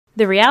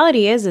The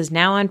Reality is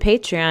now on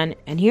Patreon,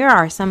 and here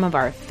are some of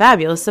our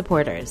fabulous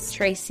supporters.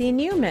 Tracy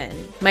Newman.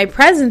 My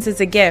presence is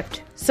a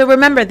gift, so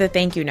remember the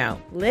thank you note.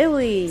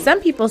 Lily.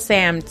 Some people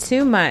say I'm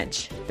too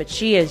much, but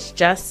she is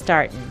just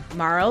starting.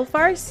 Marl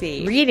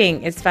Farsi.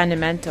 Reading is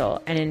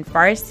fundamental, and in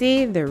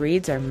Farsi, the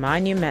reads are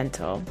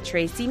monumental.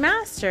 Tracy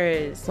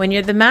Masters. When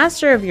you're the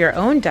master of your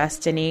own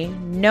destiny,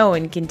 no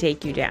one can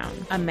take you down.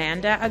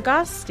 Amanda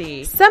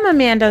Agosti. Some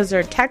Amandas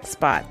are tech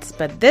spots,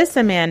 but this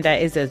Amanda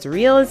is as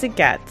real as it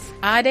gets.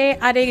 Ade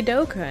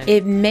Dokun.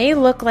 It may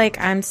look like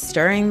I'm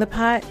stirring the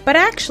pot, but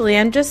actually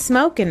I'm just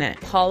smoking it.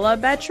 Paula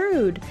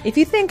Betrude. If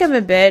you think I'm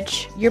a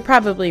bitch, you're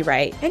probably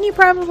right, and you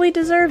probably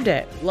deserved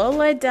it.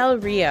 Lola Del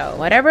Rio.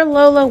 Whatever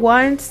Lola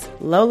wants,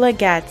 Lola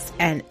gets,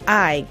 and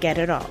I get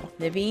it all.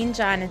 Naveen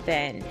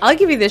Jonathan. I'll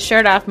give you the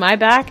shirt off my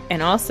back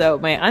and also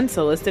my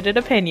unsolicited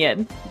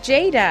opinion.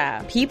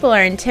 Jada. People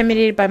are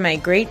intimidated by my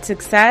great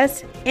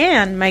success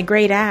and my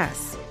great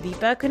ass.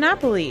 Deepa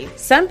Konopoli.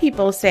 Some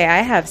people say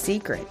I have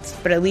secrets,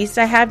 but at least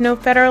I have no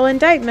federal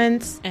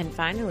indictments. And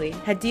finally,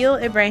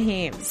 Hadil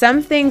Ibrahim.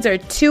 Some things are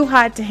too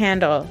hot to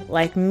handle,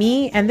 like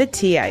me and the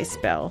tea I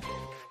spill.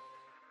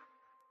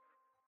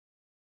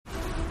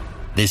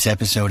 This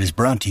episode is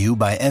brought to you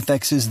by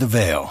FX's The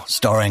Veil,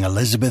 starring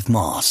Elizabeth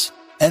Moss.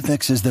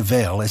 FX's The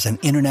Veil is an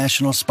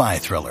international spy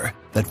thriller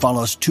that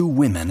follows two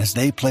women as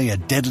they play a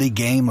deadly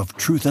game of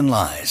truth and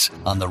lies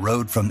on the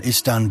road from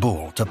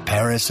Istanbul to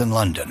Paris and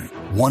London.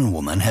 One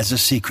woman has a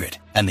secret,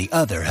 and the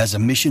other has a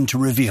mission to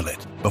reveal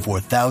it before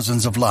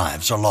thousands of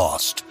lives are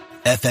lost.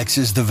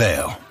 FX's The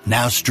Veil,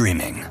 now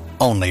streaming,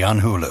 only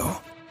on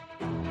Hulu.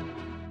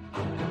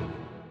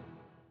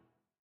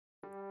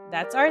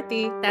 That's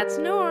Arthi. That's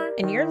Noor.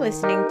 And you're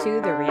listening to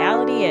The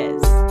Reality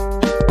Is.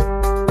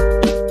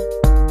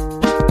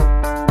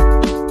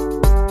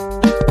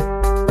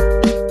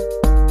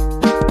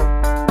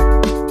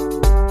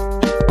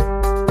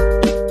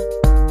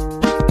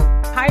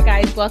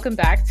 Welcome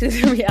back to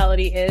The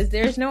Reality Is.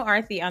 There's no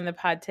Arthi on the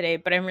pod today,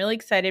 but I'm really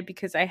excited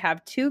because I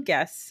have two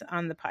guests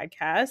on the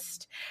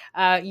podcast.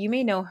 You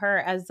may know her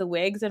as the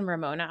Wigs and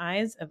Ramona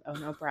Eyes of Oh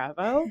No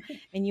Bravo,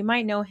 and you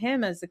might know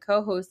him as the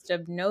co-host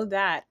of Know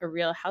That, a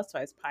Real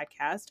Housewives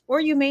podcast, or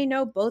you may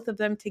know both of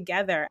them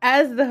together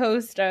as the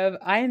host of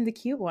I Am the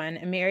Cute One,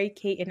 a Mary,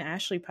 Kate, and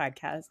Ashley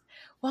podcast.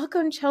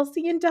 Welcome,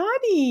 Chelsea and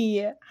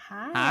Donny.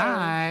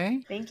 Hi.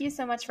 Thank you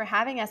so much for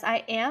having us. I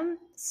am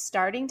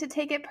starting to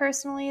take it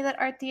personally that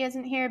Arthi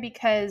isn't here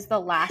because the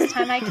last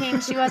time I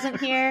came, she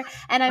wasn't here.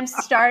 And I'm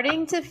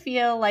starting to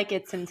feel like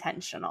it's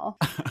intentional.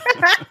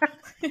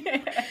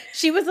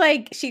 She was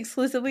like, she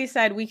exclusively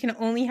said, we can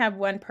only have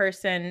one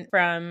person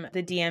from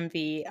the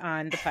DMV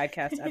on the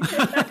podcast.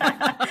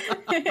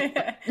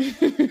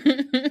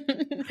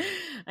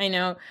 I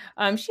know.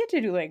 She had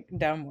to do like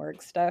dumb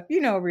work stuff.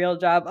 You know, real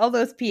job. All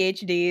those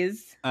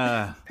PhDs.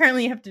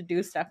 Apparently you have to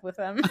do stuff with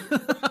them.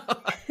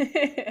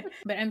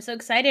 But I'm so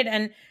excited.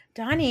 And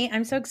Donny,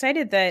 I'm so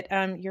excited that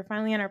you're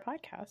finally on our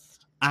podcast.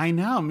 I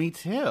know, me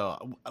too.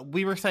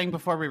 We were saying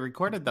before we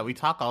recorded that we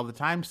talk all the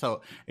time,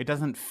 so it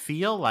doesn't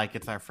feel like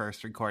it's our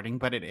first recording,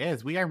 but it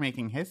is. We are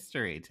making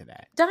history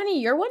today. Donny,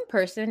 you're one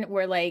person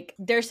where like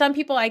there's some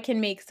people I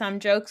can make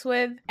some jokes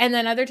with, and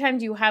then other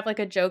times you have like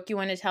a joke you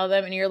want to tell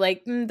them and you're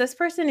like, this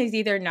person is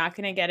either not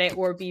going to get it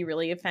or be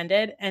really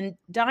offended. And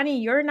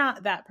Donny, you're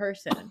not that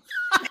person.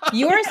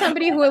 You are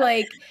somebody who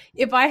like,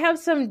 if I have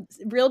some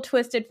real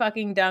twisted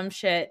fucking dumb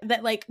shit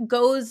that like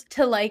goes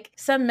to like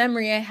some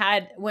memory I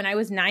had when I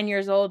was 9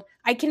 years old,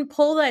 I can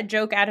pull that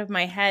joke out of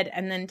my head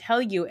and then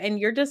tell you, and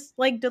you're just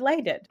like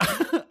delighted.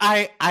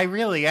 I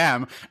really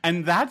am.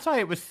 And that's why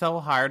it was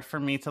so hard for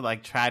me to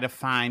like try to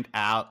find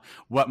out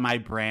what my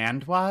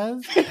brand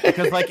was.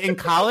 Because like in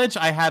college,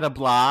 I had a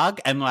blog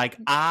and like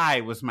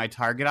I was my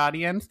target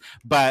audience,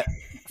 but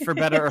for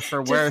better or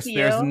for worse,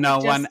 there's no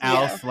one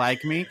else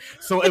like me.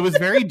 So it was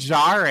very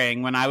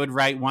jarring when I would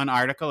write one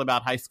article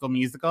about High School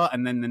Musical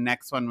and then the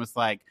next one was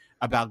like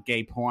about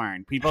gay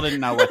porn. People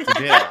didn't know what to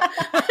do.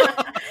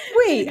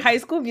 Wait, High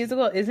School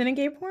Musical isn't a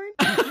gay porn?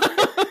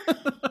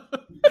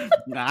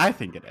 No, I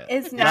think it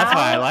is. That's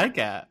why I like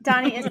it.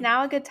 Donny, is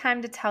now a good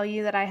time to tell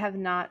you that I have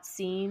not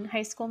seen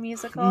High School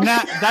Musical?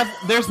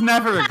 There's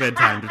never a good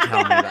time to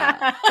tell me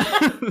that.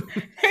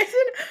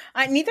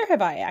 Neither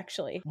have I,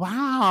 actually.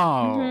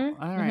 Wow.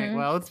 Mm-hmm. All right. Mm-hmm.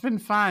 Well, it's been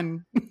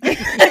fun.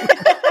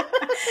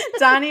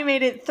 Donny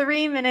made it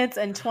 3 minutes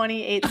and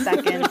 28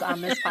 seconds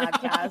on this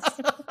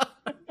podcast.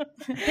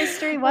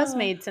 History was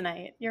made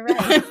tonight. You're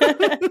right.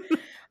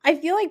 I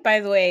feel like,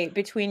 by the way,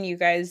 between you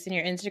guys and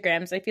your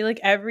Instagrams, I feel like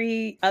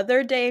every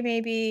other day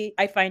maybe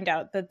I find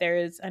out that there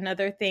is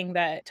another thing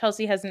that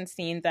Chelsea hasn't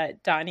seen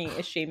that Donny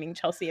is shaming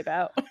Chelsea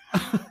about.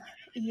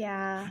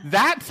 Yeah.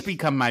 That's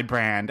become my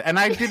brand, and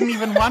I didn't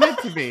even want it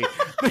to be.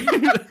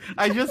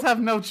 I just have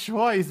no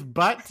choice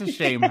but to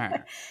shame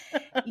her.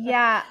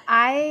 Yeah,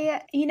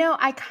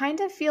 I kind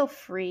of feel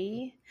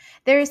free.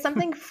 There is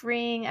something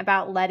freeing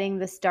about letting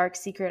this dark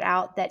secret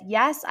out that,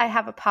 yes, I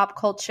have a pop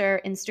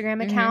culture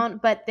Instagram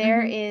account, but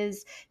there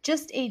is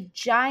just a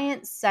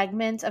giant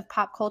segment of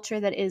pop culture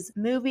that is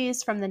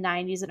movies from the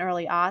 90s and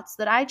early aughts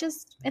that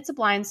it's a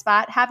blind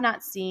spot, have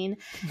not seen.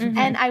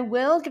 And I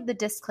will give the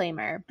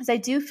disclaimer, because I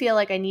do feel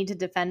like I need to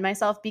defend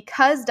myself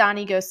because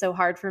Donny goes so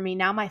hard for me.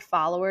 Now my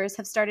followers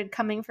have started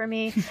coming for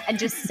me and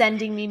just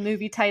sending me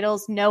movie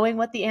titles, knowing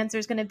what the answer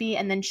is going to be,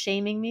 and then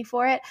shaming me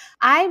for it.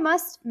 I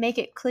must make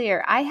it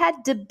clear. I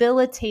had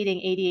debilitating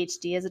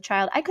ADHD as a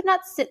child. I could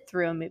not sit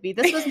through a movie.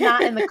 This was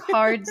not in the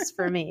cards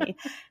for me.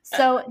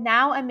 So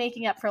now I'm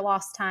making up for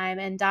lost time,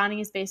 and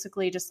Donnie is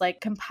basically just like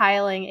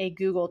compiling a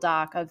Google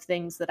Doc of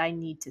things that I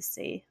need to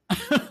see.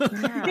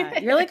 Yeah.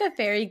 You're like a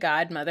fairy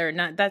godmother.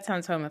 Not that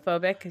sounds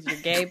homophobic because you're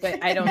gay,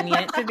 but I don't mean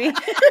it to be.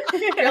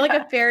 You're like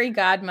a fairy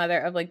godmother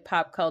of like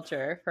pop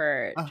culture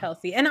for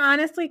Chelsea. And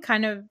honestly,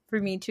 kind of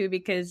for me too,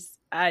 because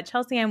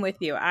Chelsea, I'm with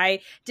you.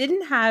 I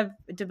didn't have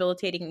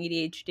debilitating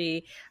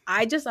ADHD.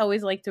 I just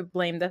always like to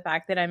blame the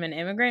fact that I'm an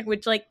immigrant,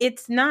 which like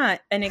it's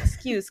not an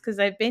excuse because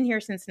I've been here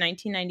since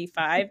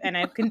 1995 and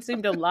I've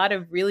consumed a lot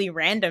of really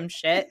random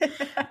shit.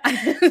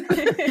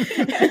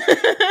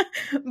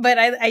 But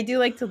I do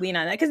like to lean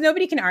on that because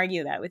nobody can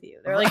argue that with you.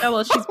 They're like, oh,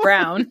 well, she's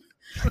brown.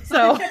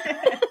 So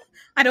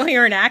I don't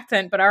hear an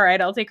accent, but all right,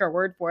 I'll take her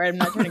word for it. I'm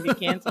not trying to get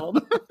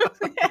canceled.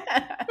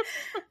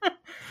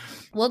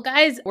 Well,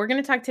 guys, we're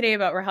going to talk today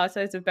about Real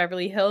Housewives of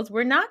Beverly Hills.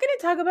 We're not going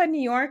to talk about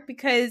New York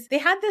because they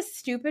had this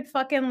stupid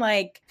fucking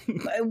like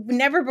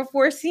never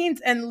before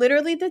scenes. And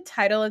literally the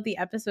title of the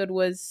episode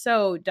was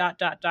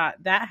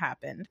that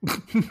happened.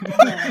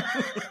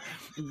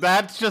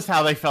 That's just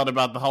how they felt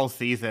about the whole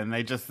season.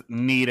 They just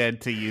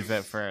needed to use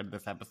it for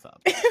this episode.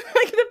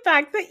 Like the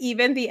fact that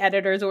even the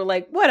editors were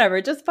like,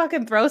 whatever, just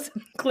fucking throw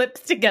some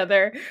clips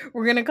together.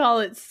 We're going to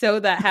call it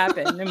So That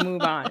Happened and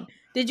move on.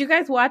 Did you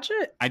guys watch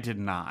it? I did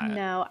not.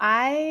 No,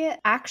 I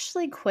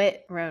actually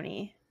quit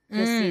Roni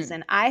this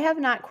season. I have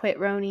not quit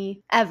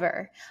Roni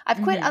ever.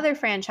 I've quit other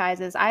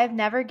franchises. I have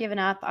never given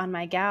up on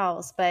my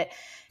gals, but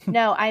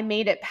no, I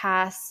made it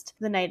past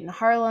The Night in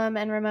Harlem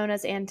and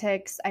Ramona's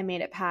antics. I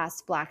made it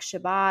past Black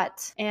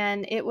Shabbat.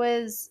 And it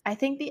was, I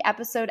think, the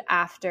episode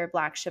after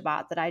Black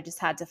Shabbat that I just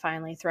had to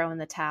finally throw in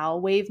the towel,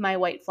 wave my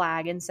white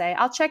flag and say,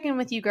 I'll check in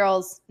with you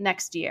girls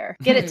next year.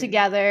 Get it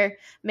together.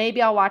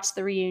 Maybe I'll watch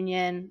the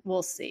reunion.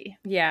 We'll see.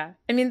 Yeah.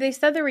 I mean, they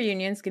said the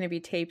reunion's going to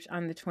be taped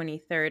on the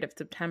 23rd of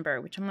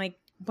September, which I'm like,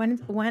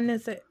 when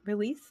is it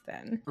released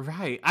then?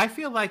 Right. I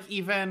feel like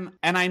even,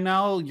 and I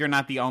know you're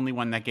not the only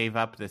one that gave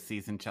up this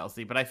season,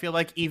 Chelsea, but I feel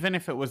like even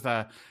if it was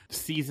a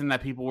season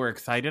that people were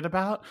excited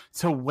about,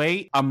 to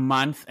wait a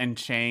month and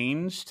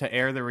change to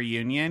air the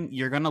reunion,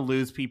 you're going to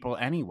lose people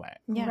anyway.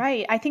 Yeah.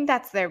 Right. I think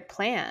that's their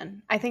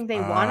plan. I think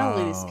they want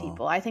to lose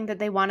people. I think that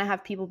they want to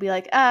have people be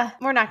like,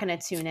 we're not going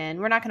to tune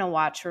in. We're not going to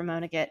watch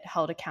Ramona get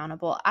held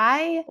accountable.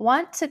 I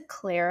want to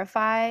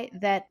clarify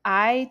that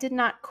I did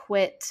not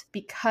quit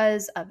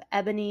because of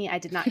Ebony. I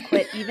did not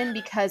quit even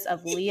because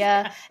of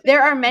Leah.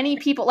 There are many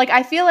people, like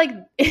I feel like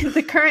in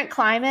the current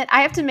climate,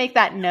 I have to make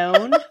that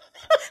known.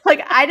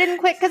 Like I didn't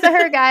quit because of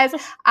her, guys.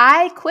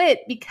 I quit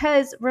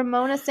because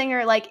Ramona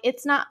Singer, like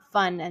it's not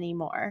fun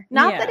anymore.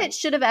 Not that it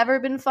should have ever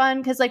been fun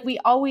because like we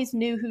always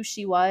knew who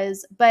she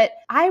was, but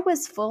I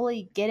was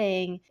fully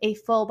getting a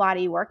full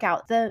body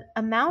workout. The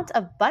amount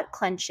of butt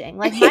clenching,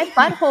 like my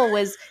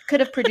butthole could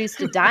have produced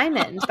a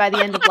diamond by the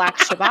end of Black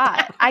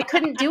Shabbat. I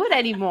couldn't do it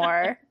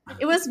anymore.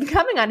 It was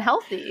becoming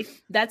unhealthy.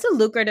 That's a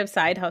lucrative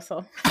side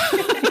hustle.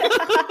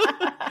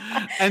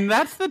 And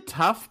that's the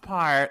tough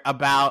part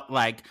about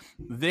like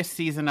this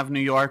season of New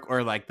York,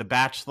 or like The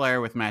Bachelor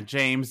with Matt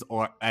James,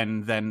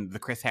 and then the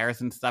Chris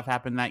Harrison stuff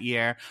happened that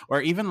year,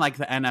 or even like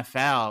the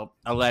NFL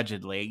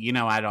allegedly. You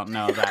know, I don't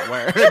know that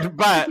word,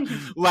 but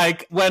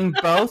like when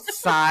both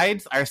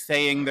sides are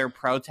saying they're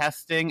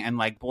protesting and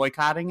like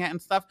boycotting it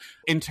and stuff,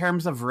 in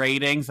terms of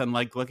ratings and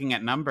like looking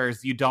at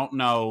numbers, you don't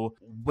know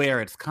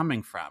where it's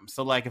coming from.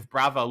 So like if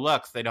Bravo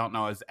looks, they don't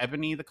know, is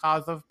Ebony the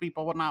cause of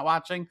people not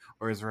watching,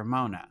 or is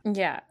Ramona?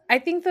 Yeah. I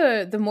think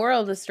the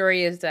moral of the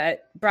story is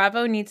that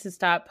Bravo needs to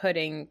stop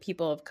putting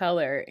people of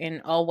color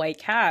in all white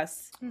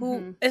casts,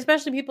 who,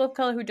 especially people of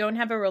color who don't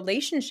have a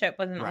relationship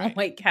with an all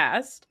white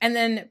cast, and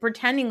then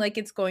pretending like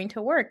it's going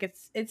to work.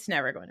 It's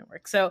never going to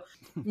work. So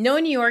no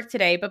New York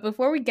today. But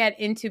before we get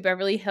into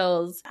Beverly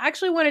Hills, I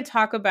actually want to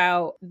talk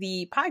about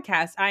the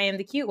podcast, I Am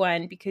the Cute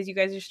One, because you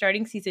guys are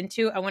starting season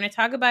 2. I want to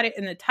talk about it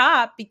in the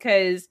top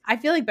because I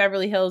feel like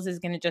Beverly Hills is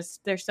going to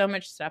there's so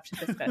much stuff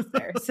to discuss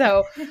there.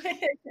 So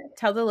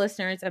tell the listeners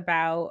listeners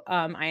about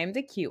I Am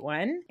the Cute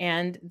One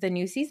and the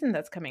new season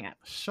that's coming up?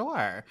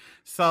 Sure.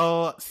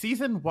 So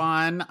season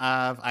 1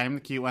 of I Am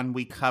the Cute One,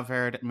 we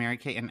covered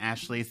Mary-Kate and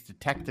Ashley's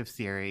detective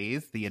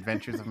series, The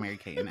Adventures of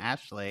Mary-Kate and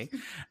Ashley.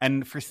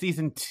 And for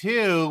season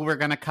 2, we're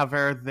going to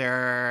cover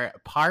their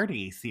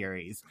party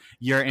series,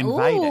 You're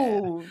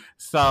Invited. Ooh,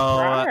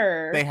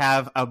 so they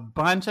have a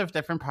bunch of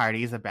different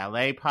parties, a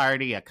ballet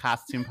party, a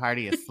costume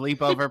party, a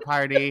sleepover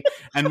party.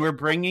 And we're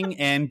bringing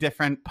in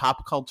different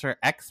pop culture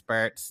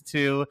experts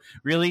to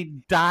really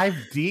dive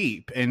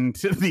deep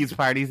into these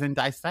parties and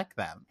dissect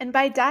them. And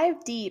by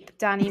dive deep,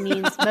 Donny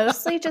means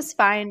mostly just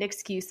find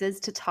excuses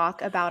to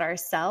talk about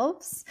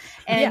ourselves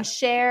and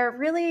share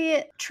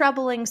really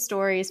troubling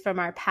stories from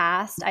our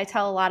past. I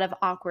tell a lot of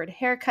awkward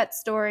haircut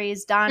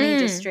stories. Donny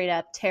just straight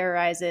up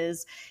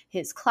terrorizes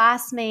his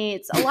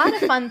classmates. A lot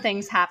of fun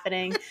things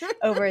happening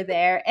over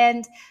there.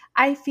 And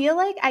I feel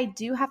like I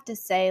do have to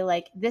say,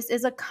 like, this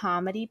is a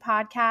comedy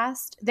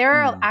podcast. There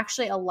are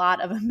actually a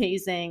lot of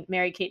amazing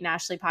Mary-Kate and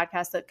Ashley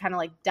podcasts that kind of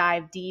like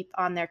dive deep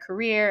on their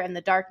career and the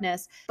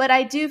darkness. But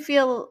I do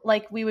feel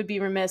like we would be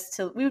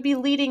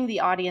leading the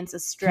audience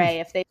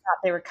astray if they thought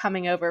they were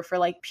coming over for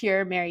like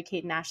pure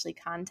Mary-Kate and Ashley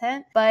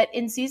content. But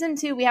in season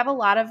 2, we have a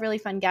lot of really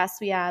fun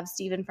guests. We have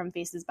Steven from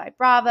Faces by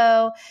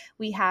Bravo.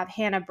 We have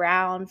Hannah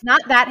Brown.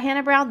 Not that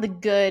Hannah Brown, the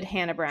good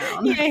Hannah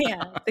Brown.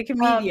 The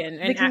comedian.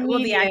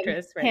 The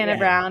actress. Right? Hannah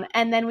Brown.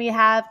 And then we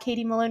have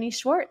Katie Maloney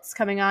Schwartz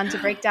coming on to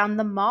break down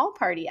the mall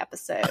party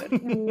episode.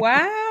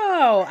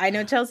 Wow. I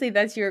know, Chelsea,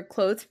 that's your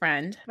close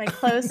friend. My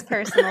close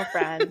personal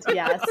friend,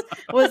 yes.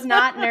 Was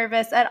not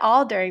nervous at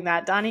all during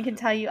that. Donny can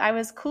tell you I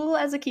was cool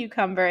as a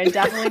cucumber and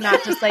definitely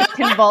not just like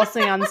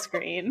convulsing on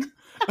screen.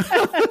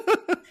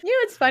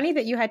 It's funny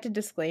that you had to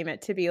disclaim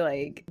it to be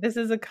like, this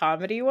is a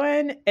comedy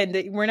one and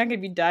that we're not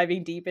going to be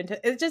diving deep into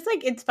it. It's just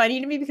like, it's funny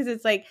to me because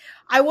it's like,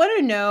 I want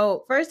to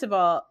know, first of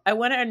all, I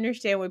want to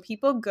understand when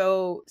people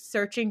go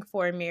searching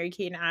for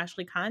Mary-Kate and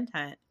Ashley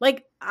content,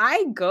 like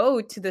I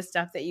go to the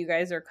stuff that you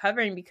guys are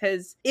covering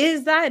because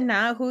is that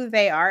not who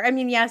they are? I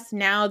mean, yes,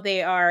 now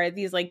they are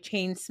these like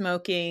chain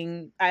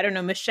smoking, I don't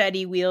know,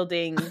 machete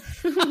wielding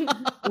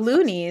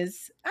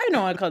loonies. I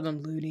don't want to call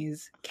them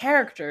loonies,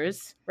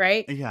 characters,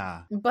 right?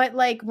 Yeah. But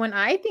like when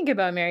I think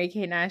about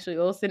Mary-Kate and Ashley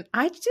Olsen,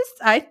 I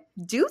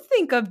do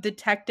think of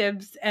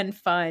detectives and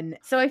fun.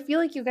 So I feel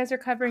like you guys are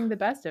covering the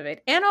best of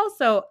it. And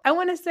also, I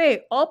want to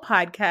say all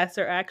podcasts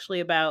are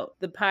actually about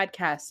the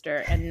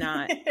podcaster and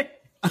not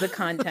the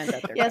content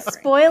that they're covering.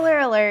 Spoiler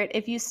alert,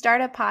 if you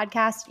start a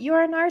podcast,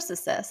 you're a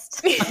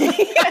narcissist.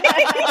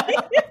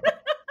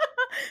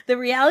 The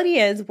reality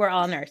is we're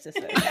all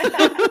narcissists.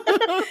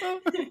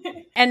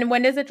 And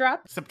when does it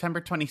drop?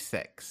 September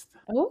 26th.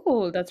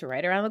 Oh, that's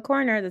right around the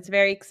corner. That's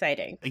very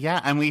exciting. Yeah,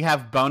 and we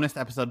have bonus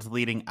episodes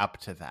leading up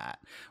to that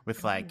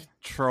with like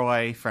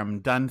Troy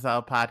from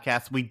Dunzo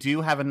podcast. We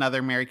do have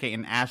another Mary-Kate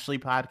and Ashley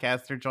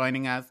podcaster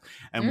joining us,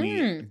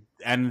 and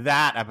and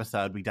that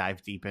episode we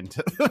dive deep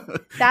into.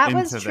 That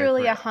was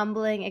truly a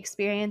humbling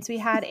experience. We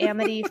had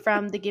Amity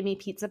from the Gimme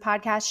Pizza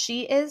podcast.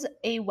 She is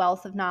a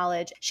wealth of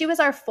knowledge. She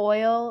was our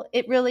foil.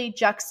 It really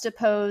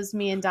juxtaposed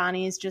me and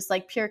Donny's just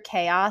like pure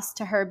chaos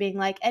to her being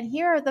like, and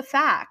here are the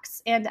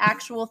facts and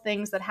actual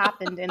things that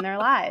happened in their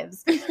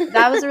lives.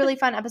 That was a really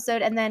fun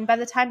episode. And then by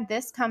the time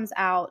this comes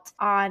out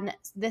on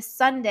this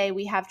Sunday,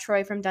 we have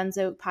Troy from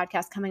Dunzo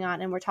podcast coming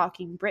on and we're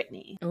talking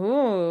Britney.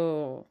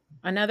 Ooh.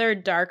 Another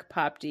dark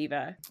pop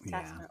diva.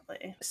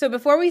 Definitely. So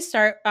before we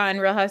start on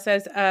Real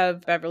Housewives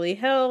of Beverly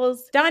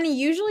Hills, Donny,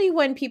 usually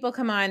when people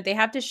come on, they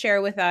have to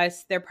share with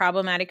us their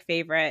problematic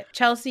favorite.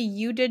 Chelsea,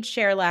 you did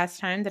share last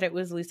time that it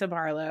was Lisa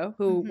Barlow,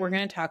 who we're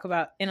going to talk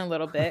about in a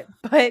little bit.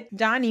 But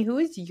Donny, who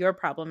is your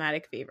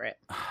problematic favorite?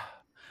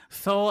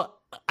 So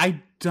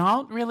I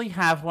don't really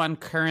have one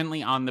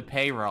currently on the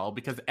payroll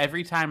because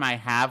every time I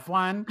have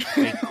one,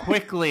 they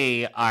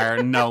quickly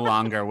are no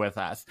longer with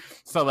us.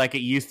 So like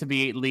it used to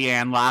be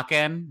Leanne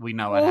Locken, we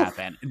know what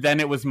happened. Then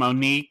it was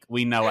Monique,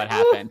 we know what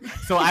happened.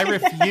 So I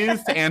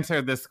refuse to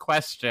answer this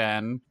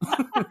question.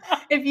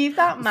 If you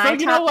thought my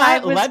top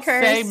 5 was Let's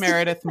cursed. say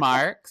Meredith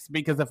Marks,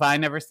 because if I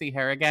never see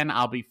her again,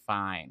 I'll be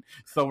fine.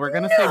 So we're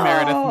going to say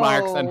Meredith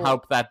Marks and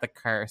hope that the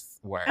curse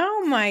works.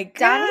 Oh my God.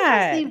 Donny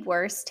has the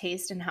worst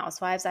taste in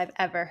housewives I've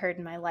ever heard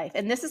in my life.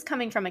 And this is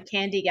coming from a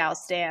Candy Gal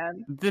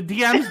stan. The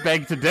DMs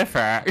beg to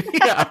differ.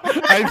 Yeah,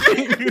 I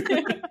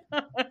think...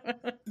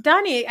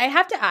 Donny, I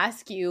have to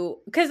ask you,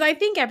 because I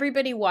think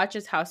everybody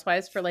watches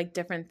Housewives for like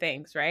different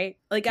things, right?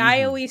 Like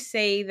I always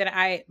say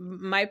that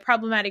my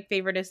problematic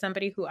favorite is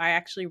somebody who I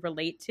actually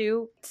relate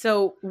to.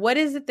 So what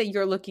is it that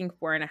you're looking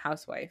for in a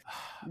housewife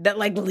that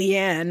like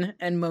Leanne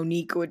and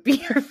Monique would be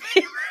your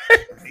favorite?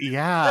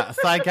 Yeah,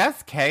 so I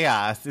guess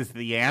chaos is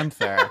the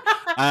answer.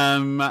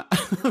 And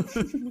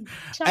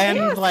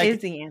chaos is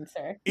the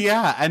answer.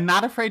 Yeah, and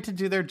not afraid to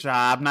do their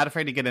job, not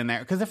afraid to get in there.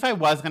 Because if I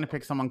was going to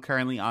pick someone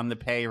currently on the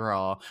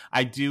payroll,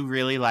 I do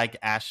really like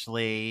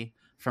Ashley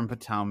from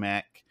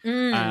Potomac.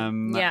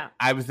 Yeah.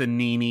 I was a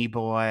Nene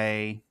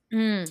boy.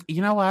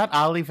 You know what?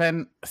 I'll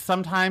even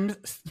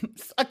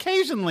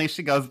occasionally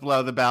she goes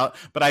below the belt,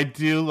 but I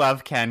do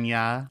love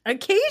Kenya.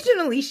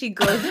 Occasionally she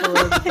goes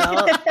below the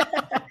belt.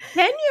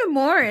 Kenya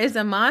Moore is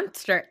a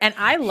monster, and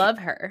I love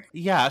her.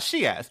 Yeah,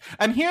 she is.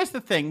 And here's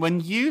the thing.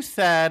 When you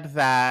said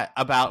that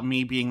about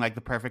me being like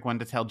the perfect one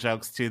to tell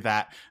jokes to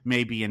that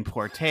maybe in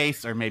poor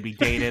taste or maybe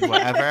dated,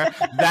 whatever,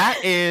 that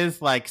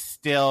is like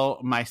still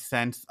my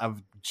sense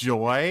of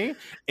joy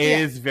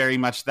is very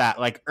much that.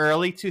 Like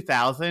early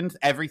 2000s,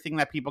 everything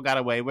that people got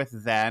away with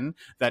then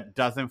that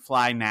doesn't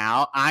fly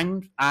now,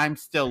 I'm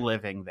still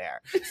living there.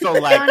 So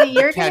like Donny,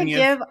 you're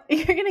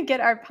gonna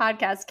get our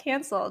podcast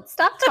canceled.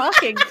 Stop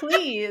talking,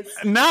 please.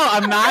 No,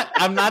 I'm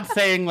not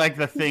saying like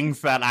the things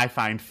that I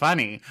find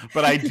funny,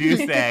 but I do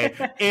say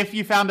if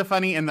you found it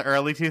funny in the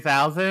early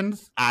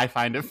 2000s, I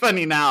find it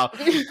funny now.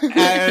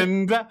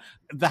 And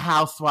The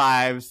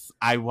Housewives,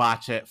 I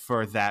watch it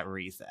for that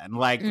reason.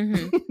 Like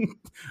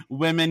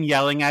women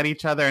yelling at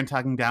each other and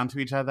talking down to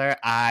each other,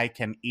 I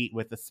can eat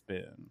with a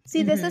spoon.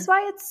 See, this is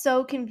why it's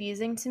so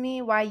confusing to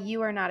me why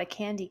you are not a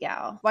Candy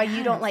gal, why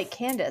you don't like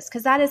Candace,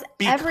 because that is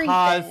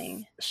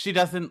everything. She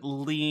doesn't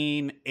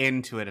lean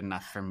into it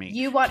enough for me.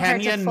 You want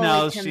Kenya her to fully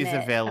knows commit. she's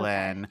a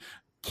villain. Okay.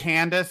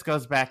 Candace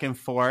goes back and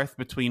forth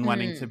between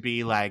wanting to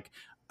be like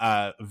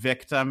a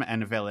victim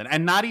and a villain,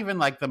 and not even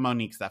like the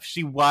Monique stuff.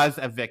 She was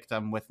a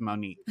victim with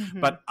Monique,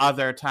 but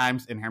other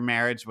times in her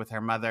marriage with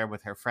her mother,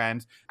 with her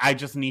friends, I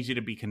just need you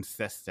to be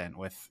consistent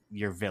with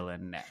your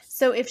villainness.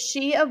 So if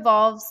she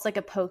evolves like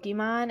a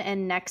Pokemon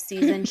and next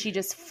season she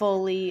just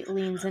fully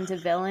leans into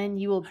villain,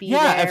 you will be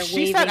there. Yeah, if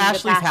she set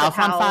Ashley's house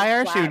on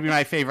fire, she would be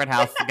my favorite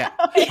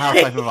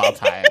housewife of all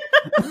time.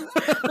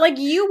 Like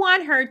you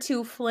want her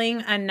to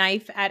fling a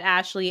knife at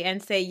Ashley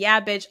and say, "Yeah,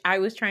 bitch, I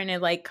was trying to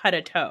like cut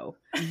a toe."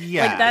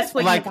 Yeah, like that's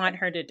what you want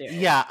her to do.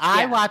 Yeah,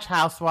 I watch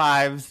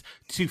Housewives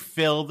to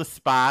fill the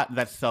spot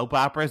that soap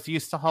operas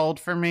used to hold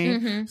for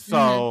me.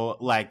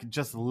 Like,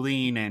 just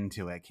lean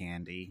into it,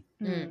 Candy.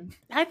 I think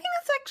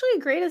that's actually a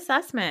great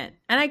assessment.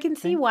 And I can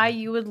see why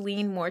you would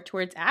lean more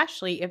towards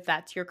Ashley if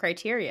that's your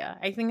criteria.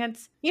 I think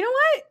that's, you know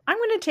what? I'm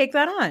going to take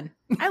that on.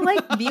 I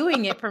like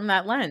viewing it from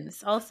that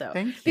lens also.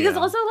 Thank you. Because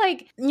also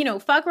like, you know,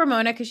 fuck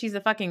Ramona because she's a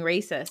fucking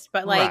racist.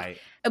 But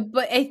like,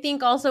 but I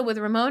think also with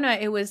Ramona,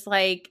 it was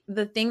like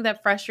the thing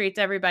that frustrates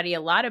everybody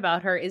a lot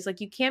about her is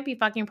like, you can't be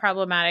fucking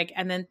problematic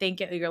and then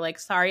think you're like,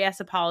 sorry ass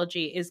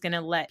apology is going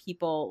to let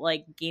people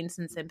like gain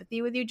some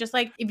sympathy with you. Just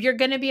like if you're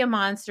going to be a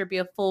monster, be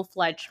a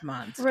full-fledged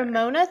monster.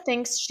 Ramona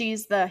thinks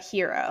she's the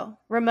hero.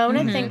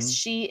 Ramona thinks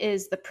she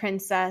is the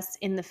princess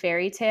in the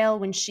fairy tale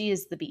when she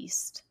is the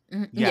beast.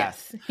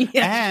 Yes.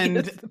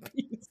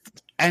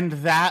 And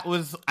that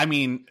was, I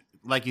mean,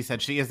 like you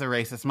said, she is a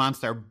racist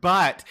monster,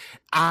 but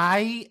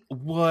I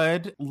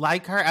would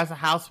like her as a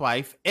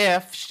housewife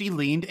if she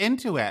leaned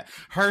into it.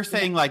 Her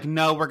saying like,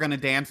 no, we're going to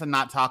dance and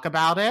not talk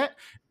about it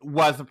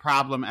was a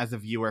problem as a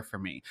viewer for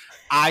me.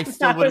 I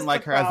still wouldn't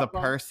like her as a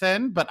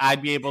person, but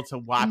I'd be able to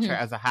watch her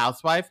as a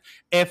housewife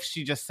if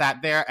she just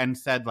sat there and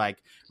said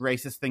like,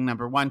 racist thing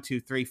number 1, 2,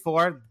 3,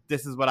 4.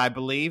 This is what I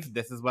believe.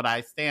 This is what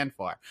I stand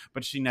for.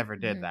 But she never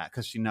did that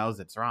because she knows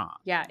it's wrong.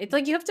 Yeah. It's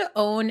like you have to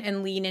own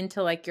and lean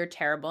into like your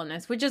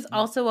terribleness, which is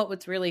also what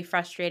was really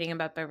frustrating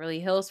about Beverly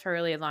Hills for a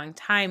really long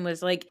time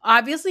was like,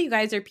 obviously you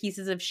guys are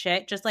pieces of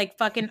shit. Just like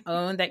fucking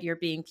own that you're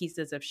being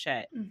pieces of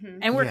shit.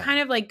 And we're kind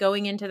of like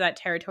going into that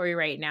territory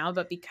right now,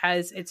 but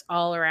because it's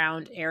all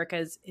around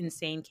Erica's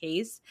insane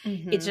case,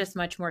 it's just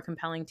much more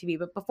compelling to me.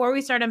 But before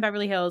we start on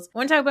Beverly Hills, I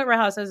want to talk about Real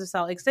Housewives of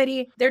Salt Lake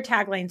City. Their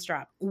taglines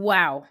drop.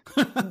 Wow.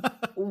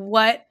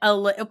 What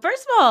a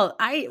first of all,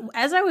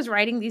 as I was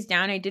writing these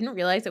down, I didn't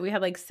realize that we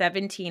had like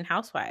 17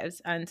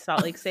 housewives on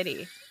Salt Lake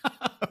City.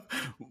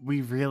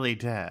 We really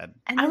did.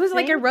 And I was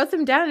like, I wrote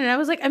them down and I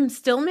was like, I'm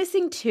still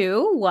missing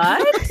 2.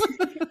 What?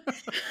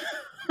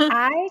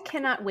 I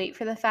cannot wait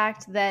for the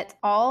fact that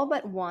all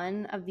but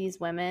one of these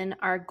women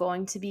are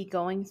going to be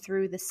going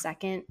through the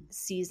second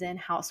season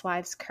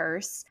Housewives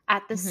curse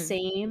at the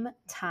same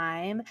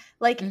time.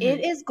 Like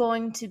it is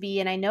going to be,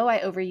 and I know I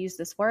overuse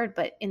this word,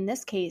 but in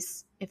this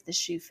case, if the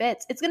shoe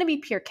fits, it's going to be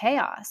pure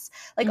chaos.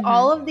 Like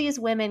all of these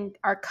women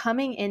are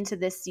coming into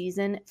this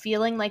season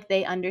feeling like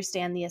they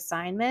understand the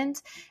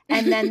assignment.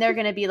 And then they're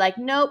going to be like,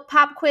 nope,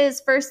 pop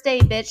quiz, first day,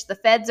 bitch. The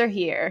feds are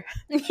here.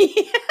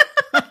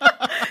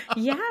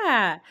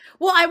 Yeah.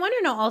 Well, I want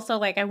to know also,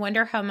 like, I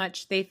wonder how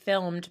much they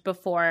filmed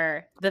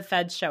before the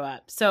feds show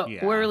up. So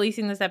we're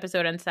releasing this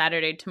episode on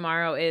Saturday.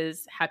 Tomorrow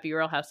is Happy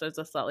Real Housewives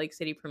of Salt Lake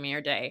City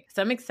premiere day.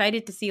 So I'm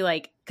excited to see,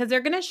 like, because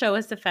they're going to show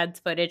us the feds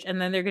footage and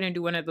then they're going to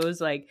do one of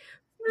those, like,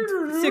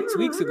 6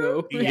 weeks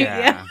ago.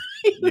 Yeah.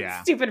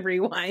 Stupid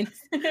rewinds.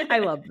 I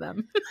love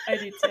them. I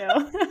do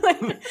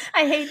too.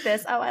 I hate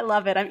this. Oh, I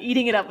love it. I'm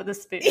eating it up with a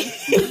spoon.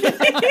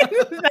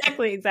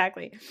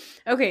 Exactly.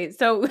 Okay,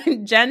 so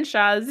Jen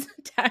Shah's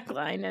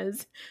tagline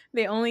is,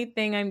 the only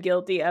thing I'm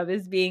guilty of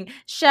is being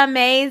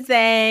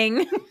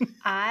shamazing.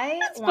 I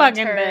want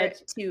her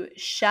to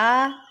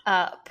shut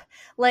up.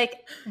 Like,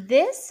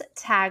 this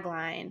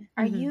tagline,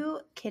 are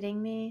you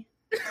kidding me?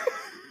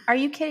 Are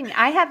you kidding me?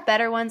 I have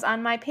better ones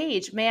on my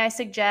page. May I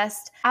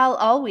suggest I'll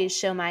always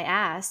show my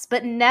ass,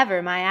 but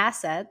never my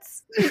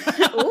assets.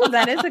 Ooh,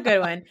 that is a good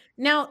one.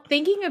 Now,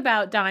 thinking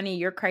about Donny,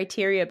 your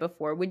criteria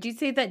before, would you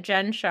say that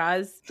Jen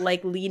Shah's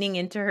like leaning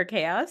into her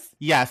chaos?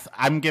 Yes,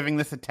 I'm giving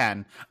this a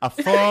 10. A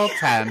full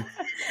 10.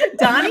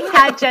 Donny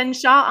had Jen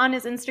Shah on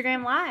his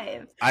Instagram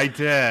Live. I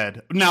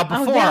did. Now,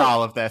 before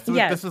all of this,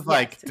 this was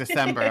like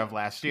December of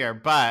last year,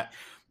 but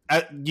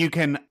you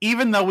can,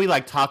 even though we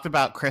like talked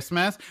about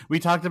Christmas, we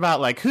talked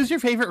about like, who's your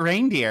favorite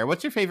reindeer?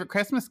 What's your favorite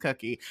Christmas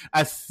cookie?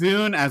 As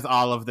soon as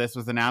all of this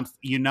was announced,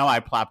 I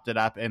plopped it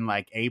up in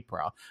like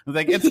April. I was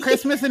like, it's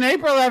Christmas in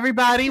April,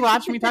 everybody.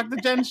 Watch me talk to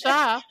Jen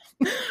Shah.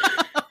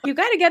 You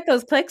got to get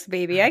those clicks,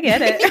 baby. I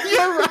get it.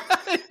 You're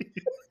right.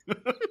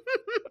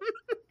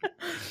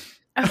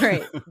 All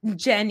right.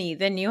 Jenny,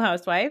 the new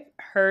housewife,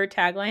 her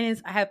tagline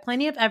is, I have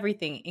plenty of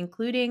everything,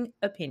 including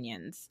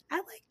opinions. I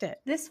liked it.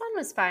 This one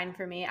was fine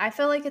for me. I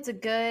feel like it's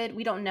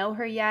we don't know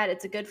her yet.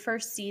 It's a good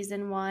first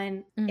season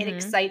one. Mm-hmm. It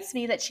excites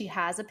me that she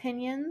has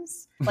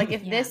opinions. Like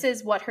if this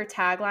is what her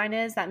tagline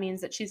is, that means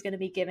that she's going to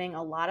be giving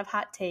a lot of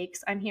hot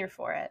takes. I'm here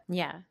for it.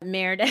 Yeah.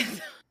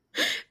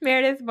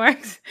 Meredith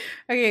Marks.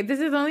 Okay, this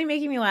is only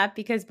making me laugh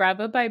because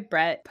Bravo by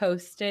Brett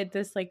posted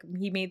this, like,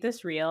 he made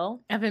this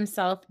reel of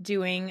himself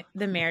doing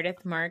the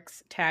Meredith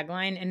Marks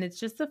tagline, and it's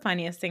just the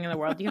funniest thing in the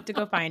world. You have to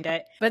go find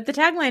it. But the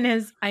tagline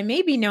is, I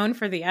may be known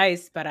for the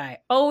ice, but I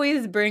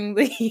always bring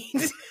the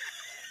heat.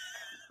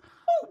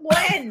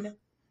 When?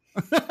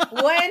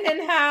 When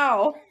and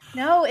how?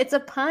 No, it's a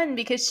pun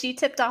because she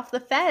tipped off the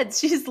feds.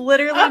 She's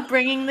literally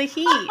bringing the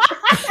heat.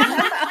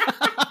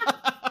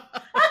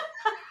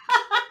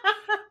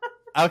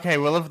 Okay,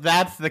 well, if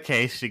that's the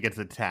case, she gets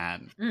a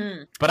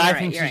 10. But I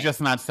think she's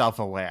just not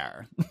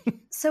self-aware.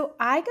 So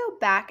I go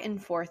back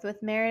and forth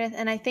with Meredith,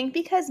 and I think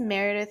because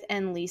Meredith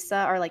and Lisa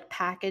are like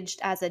packaged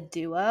as a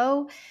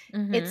duo,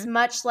 it's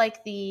much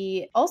like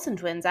the Olsen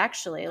twins,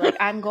 actually. Like,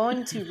 I'm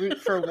going to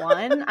root for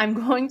one. I'm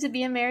going to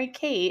be a Mary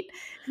Kate.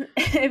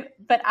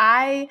 But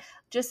I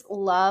just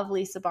love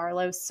Lisa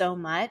Barlow so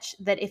much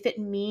that if it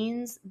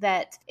means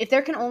that if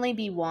there can only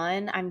be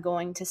one, I'm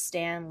going to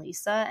stan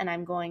Lisa and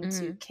I'm going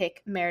to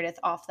kick Meredith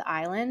off the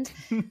island.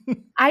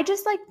 I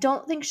just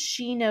don't think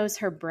she knows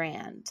her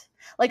brand.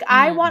 Like,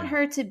 I want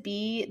her to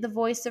be the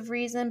voice of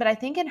reason, but I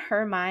think in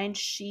her mind,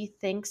 she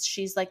thinks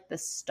she's like the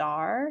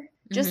star.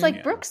 Just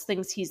like Brooks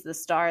thinks he's the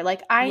star.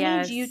 Like, I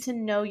need you to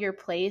know your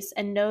place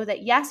and know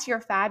that, yes, you're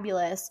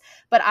fabulous,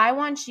 but I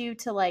want you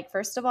to,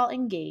 first of all,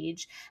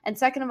 engage. And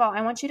second of all,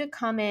 I want you to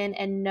come in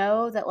and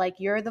know that,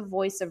 you're the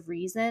voice of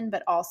reason,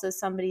 but also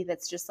somebody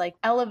that's just,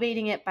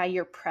 elevating it by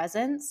your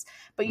presence,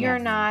 but you're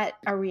not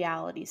a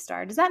reality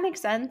star. Does that make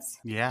sense?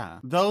 Yeah.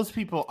 Those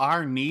people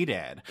are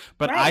needed.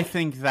 But I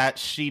think that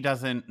she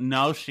doesn't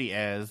know she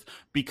is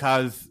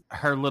because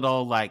her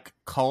little,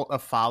 cult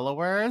of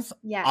followers,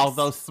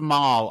 although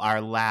small, are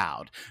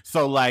loud.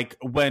 So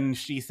when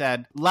she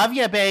said, love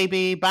ya,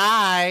 baby,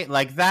 bye,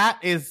 that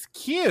is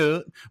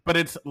cute, but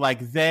it's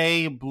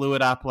they blew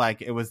it up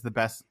like it was the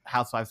best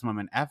Housewives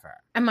moment ever.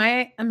 Am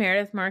I a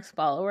Meredith Marks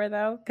follower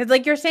though?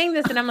 Because you're saying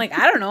this and I'm like,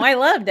 I don't know, I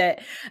loved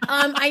it.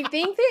 I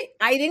think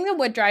that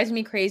what drives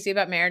me crazy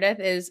about Meredith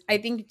is, I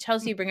think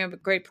Chelsea, you bring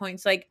up great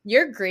points.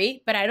 You're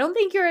great, but I don't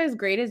think you're as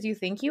great as you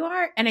think you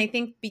are. And I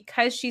think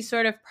because she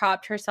sort of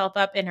propped herself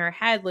up in her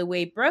head the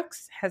way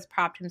Brooks has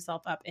propped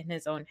himself up in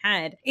his own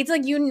head, it's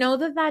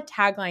that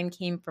tagline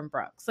came from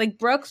Brooks.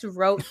 Brooks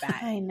wrote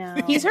that. I know.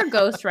 He's her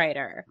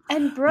ghostwriter.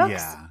 And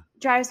Brooks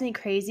drives me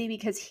crazy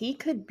because he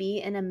could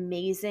be an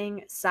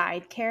amazing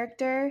side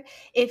character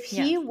if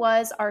he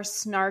was our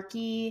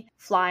snarky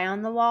fly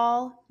on the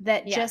wall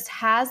that just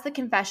has the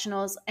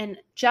confessionals and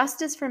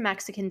justice for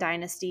Mexican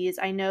dynasties.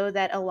 I know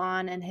that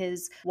Alon and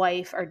his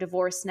wife are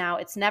divorced now.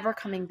 It's never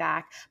coming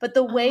back. But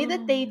the way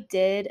that they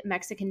did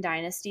Mexican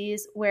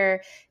dynasties,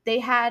 where they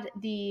had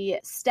the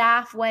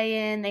staff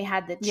weigh in, they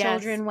had the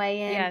children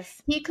weigh in.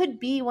 He could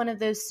be one of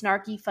those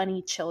snarky,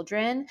 funny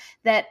children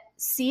that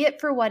see it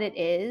for what it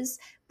is,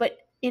 but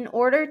in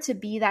order to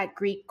be that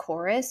Greek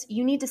chorus,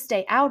 you need to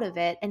stay out of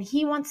it, and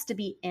he wants to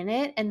be in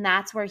it, and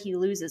that's where he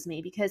loses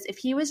me, because if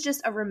he was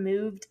just a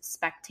removed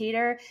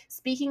spectator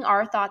speaking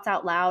our thoughts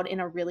out loud in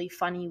a really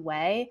funny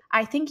way,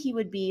 I think he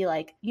would be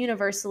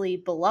universally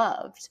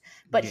beloved,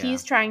 but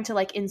he's trying to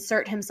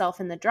insert himself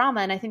in the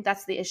drama, and I think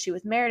that's the issue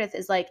with Meredith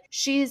is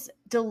she's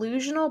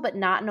delusional, but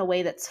not in a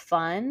way that's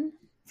fun.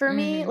 For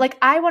me,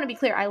 I want to be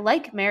clear. I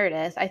like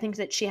Meredith. I think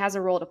that she has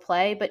a role to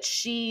play, but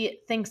she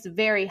thinks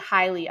very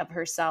highly of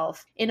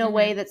herself in a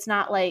way that's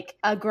not like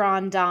a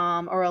Grand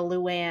Dame or a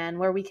Luann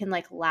where we can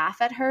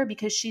laugh at her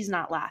because she's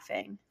not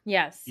laughing.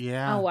 Yes.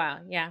 Yeah. Oh, wow.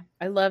 Yeah.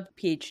 I love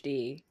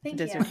PhD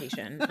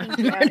dissertation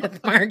on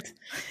Meredith Marks.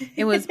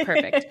 It was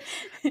perfect.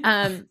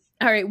 All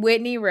right.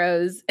 Whitney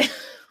Rose.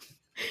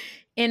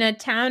 In a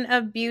town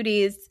of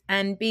beauties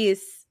and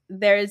beasts,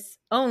 there's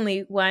only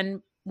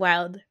one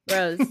wild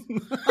rose.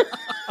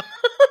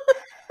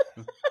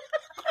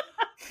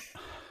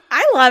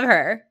 I love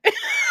her.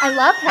 I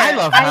love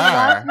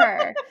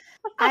her.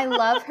 I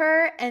love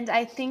her, and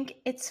I think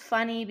it's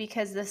funny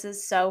because this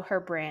is so her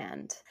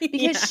brand.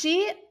 Because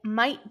she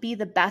might be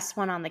the best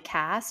one on the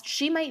cast.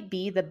 She might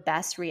be the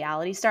best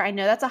reality star. I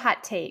know that's a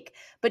hot take,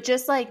 but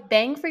just like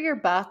bang for your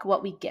buck,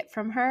 what we get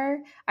from her,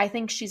 I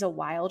think she's a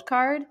wild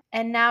card.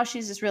 And now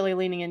she's just really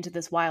leaning into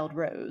this wild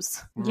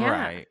rose. Yeah.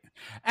 Right.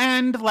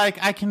 And like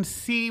I can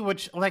see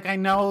which, like, I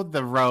know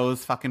the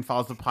rose fucking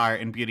falls apart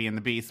in Beauty and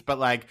the Beast, but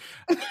like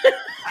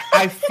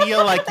I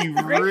feel like you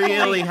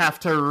really have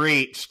to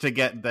reach to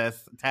get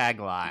this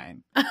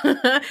tagline.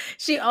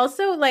 She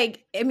also,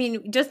 like, I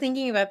mean, just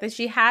thinking about this,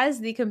 she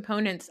has the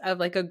components of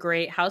like a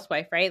great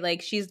housewife, right?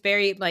 Like she's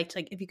very like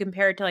if you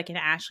compare it to like an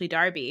Ashley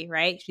Darby,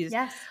 right? She's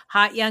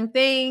hot young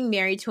thing,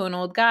 married to an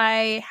old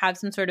guy, have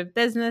some sort of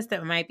business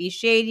that might be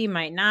shady,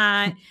 might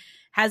not.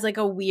 Has like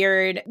a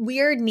weird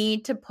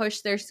need to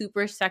push their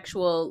super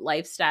sexual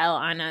lifestyle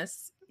on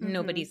us.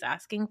 Nobody's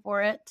asking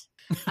for it.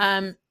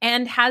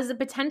 And has the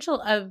potential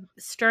of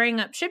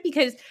stirring up shit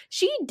because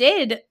she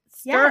did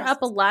stir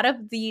up a lot of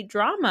the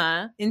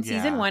drama in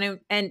season 1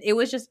 and it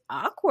was just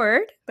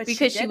awkward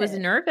because she was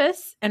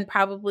nervous and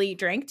probably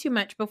drank too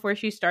much before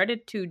she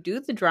started to do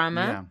the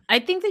drama. Yeah. I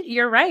think that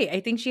you're right.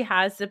 I think she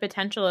has the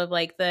potential of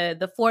like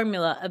the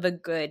formula of a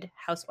good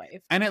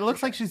housewife. And it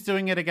looks like she's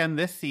doing it again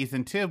this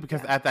season too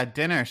because at that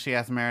dinner she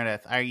asked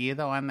Meredith, "Are you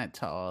the one that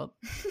told?"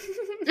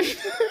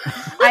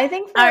 I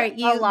think for Are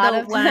you a lot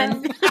the of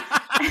one?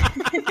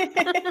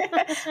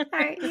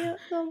 Aren't you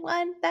the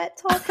one that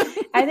told?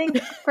 I think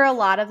for a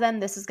lot of them,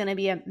 this is going to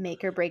be a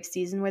make or break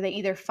season where they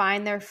either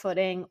find their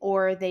footing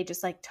or they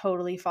just like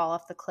totally fall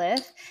off the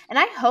cliff. And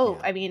I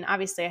hope, I mean,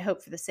 obviously I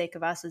hope for the sake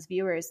of us as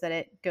viewers that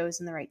it goes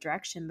in the right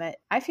direction, but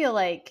I feel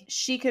like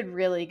she could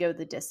really go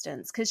the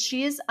distance because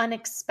she is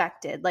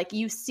unexpected. Like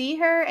you see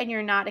her and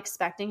you're not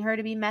expecting her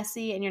to be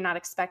messy and you're not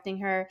expecting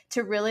her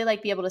to really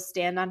like be able to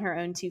stand on her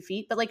own 2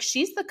 feet, but like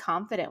she's the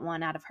confident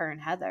one out of her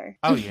and Heather.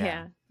 Oh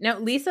yeah. Now,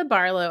 Lisa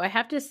Barlow, I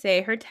have to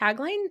say her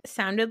tagline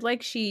sounded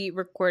like she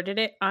recorded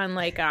it on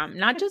like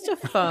not just a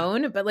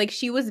phone, but like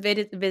she was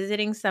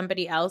visiting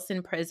somebody else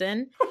in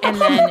prison. And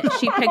then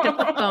she picked up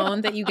the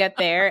phone that you get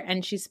there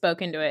and she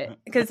spoke into it.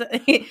 Because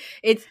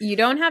it's, you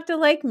don't have to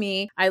like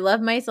me. I love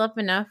myself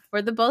enough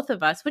for the both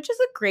of us, which is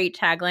a great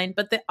tagline.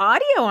 But the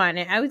audio on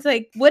it, I was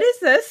like, what is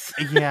this?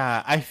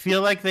 Yeah, I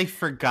feel like they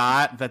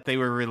forgot that they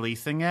were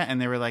releasing it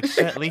and they were like,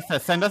 shit, Lisa,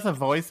 send us a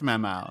voice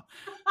memo.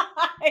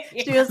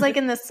 She was like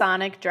in the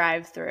Sonic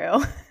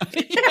drive-through.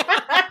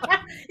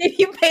 If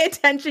you pay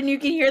attention, you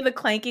can hear the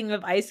clanking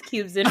of ice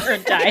cubes in her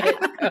Diet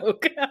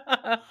Coke.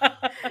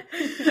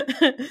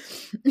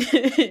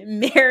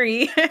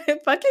 Mary,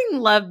 fucking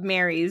love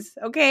Mary's,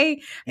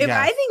 okay?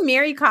 I think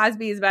Mary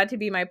Cosby is about to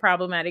be my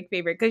problematic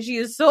favorite because she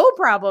is so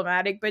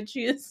problematic, but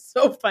she is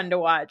so fun to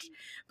watch.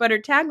 But her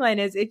tagline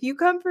is, if you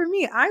come for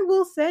me, I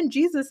will send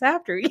Jesus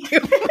after you.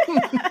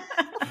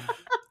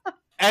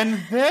 And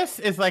this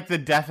is like the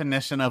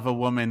definition of a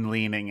woman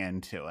leaning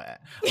into it.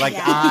 Like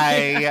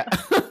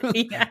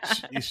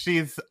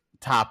she's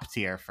top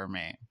tier for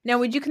me. Now,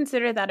 would you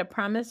consider that a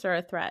promise or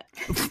a threat?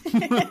 I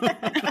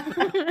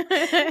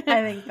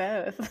think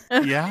both.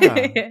 Yeah.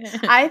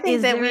 I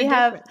think that we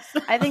have,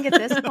 I think at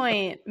this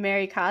point,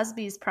 Mary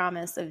Cosby's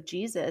promise of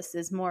Jesus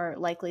is more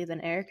likely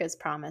than Erica's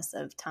promise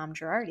of Tom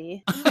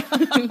Girardi.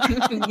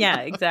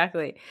 Yeah,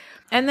 exactly.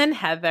 And then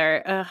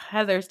Heather.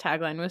 Heather's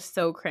tagline was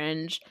so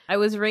cringe. I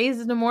was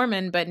raised a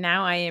Mormon, but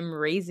now I am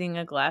raising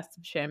a glass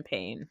of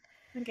champagne.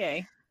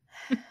 Okay.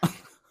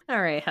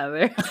 All right,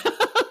 Heather.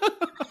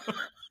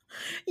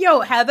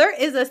 Yo, Heather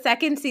is a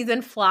second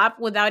season flop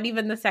without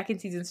even the second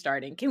season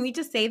starting. Can we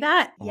just say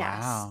that?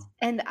 Yes. Wow.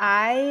 And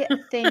I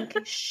think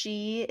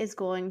she is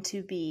going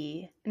to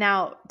be...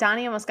 Now,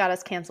 Donny almost got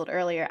us canceled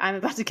earlier. I'm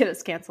about to get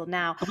us canceled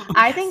now.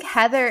 I think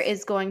Heather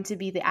is going to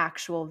be the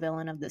actual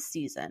villain of this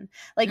season.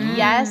 Like,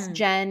 yes,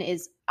 Jen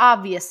is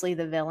obviously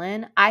the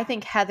villain. I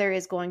think Heather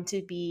is going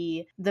to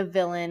be the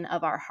villain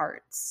of our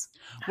hearts.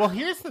 Well,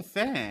 here's the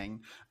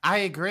thing. I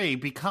agree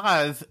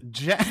because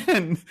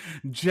Jen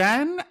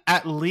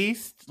at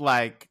least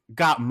like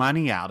got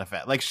money out of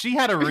it. Like she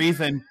had a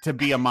reason to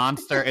be a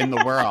monster in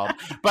the world.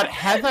 But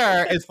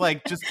Heather is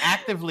like just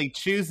actively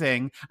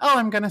choosing, oh,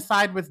 I'm going to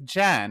side with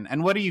Jen.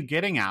 And what are you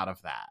getting out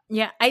of that?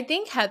 Yeah, I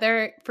think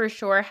Heather for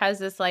sure has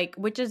this like,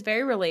 which is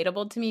very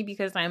relatable to me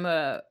because I'm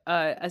a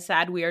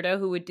sad weirdo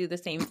who would do the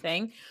same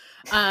thing.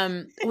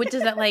 Which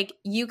is that like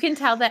you can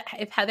tell that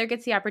if Heather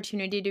gets the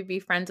opportunity to be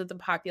friends with the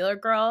popular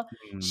girl,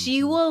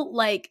 she will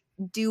like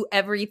do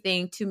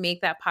everything to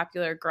make that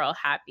popular girl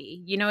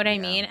happy. You know what I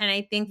mean? And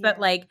I think that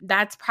like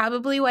that's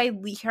probably why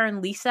her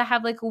and Lisa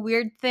have like a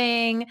weird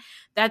thing.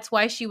 That's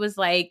why she was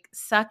like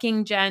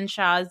sucking Jen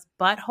Shah's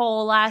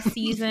butthole last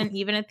season,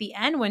 even at the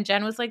end when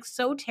Jen was like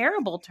so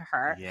terrible to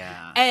her.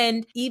 Yeah.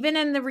 And even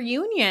in the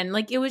reunion,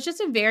 like it was just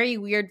a very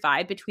weird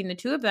vibe between the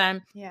two of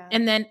them. Yeah.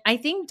 And then I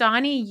think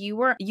Donny,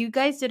 you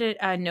guys did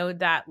a Know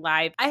That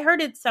live. I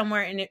heard it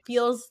somewhere and it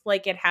feels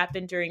like it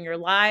happened during your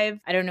live.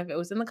 I don't know if it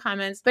was in the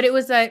comments, but it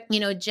was you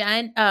know,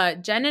 Jen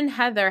and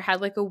Heather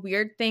had like a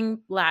weird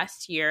thing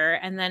last year.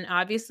 And then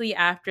obviously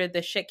after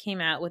the shit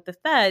came out with the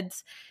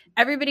feds,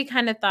 everybody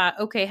kind of thought,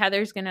 okay,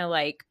 Heather's going to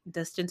like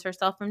distance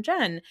herself from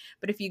Jen.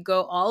 But if you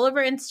go all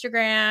over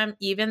Instagram,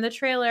 even the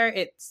trailer,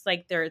 it's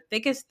like they're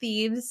thick as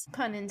thieves.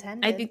 Pun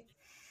intended. I think,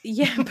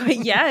 yeah,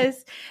 but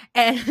yes.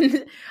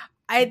 And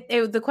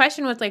the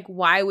question was like,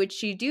 why would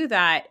she do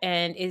that?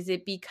 And is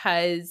it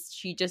because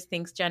she just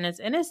thinks Jen is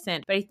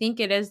innocent? But I think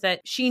it is that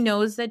she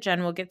knows that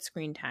Jen will get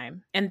screen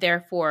time and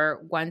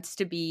therefore wants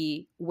to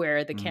be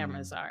where the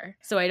cameras are.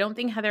 So I don't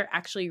think Heather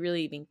actually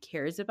really even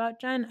cares about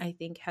Jen. I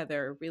think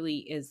Heather really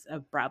is a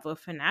Bravo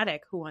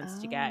fanatic who wants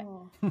to get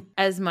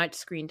as much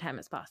screen time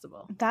as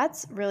possible.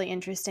 That's really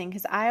interesting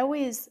because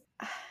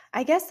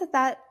I guess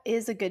that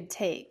is a good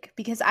take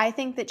because I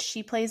think that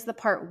she plays the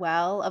part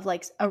well of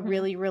like a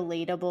really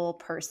relatable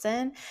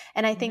person.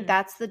 And I think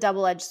that's the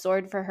double-edged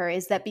sword for her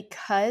is that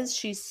because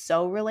she's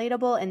so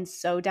relatable and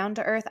so down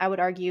to earth, I would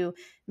argue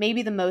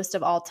maybe the most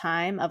of all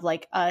time of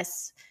like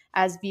us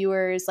as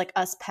viewers, like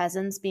us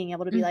peasants being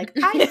able to be like,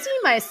 I see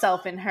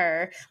myself in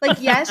her. Like,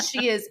 yes,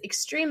 she is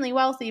extremely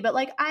wealthy, but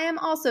like, I am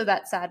also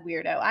that sad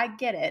weirdo. I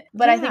get it.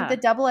 But I think the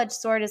double-edged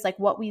sword is like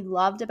what we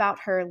loved about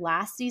her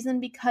last season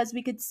because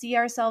we could see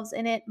ourselves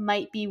in it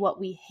might be what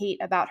we hate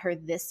about her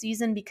this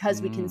season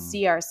because we can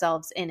see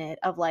ourselves in it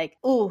of like,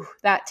 ooh,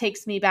 that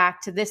takes me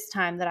back to this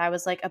time that I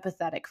was like a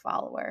pathetic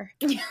follower.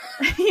 You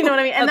know what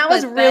I mean? And that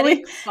was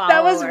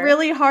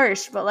really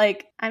harsh, but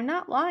like, I'm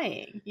not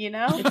lying, you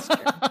know? It's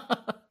true.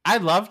 I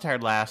loved her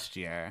last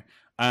year.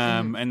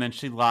 And then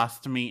she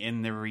lost me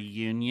in the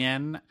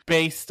reunion.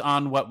 Based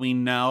on what we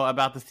know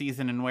about the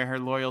season and where her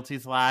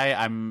loyalties lie,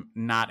 I'm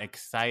not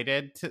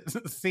excited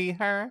to see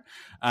her.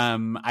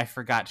 I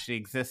forgot she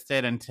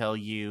existed until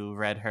you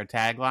read her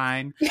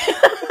tagline.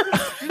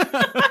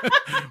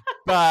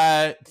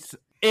 But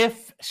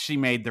if she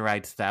made the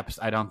right steps,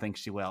 I don't think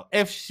she will.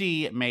 If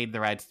she made the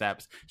right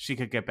steps, she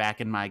could get back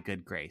in my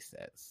good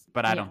graces.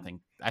 But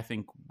I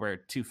think we're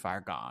too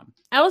far gone.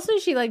 Also,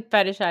 she like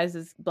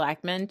fetishizes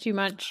black men too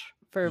much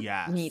for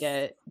me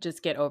to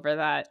just get over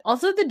that.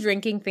 Also, the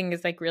drinking thing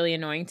is like really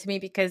annoying to me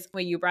because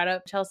what you brought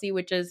up, Chelsea,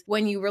 which is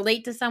when you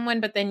relate to someone,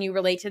 but then you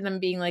relate to them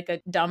being like a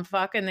dumb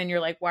fuck. And then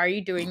you're like, why are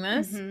you doing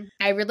this?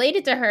 I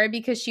related to her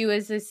because she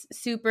was this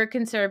super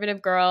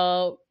conservative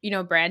girl, you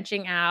know,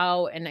 branching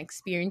out and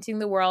experiencing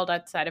the world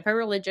outside of her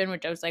religion,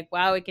 which I was like,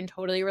 wow, I can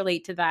totally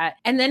relate to that.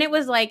 And then it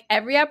was like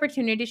every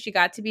opportunity she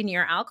got to be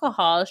near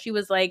alcohol, she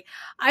was like,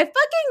 I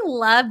fucking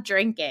love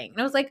drinking. And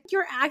I was like,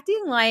 you're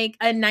acting like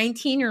a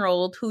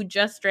 19-year-old who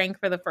just drank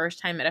for the first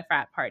time at a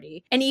frat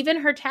party. And even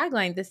her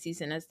tagline this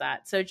season is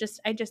that. So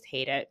I just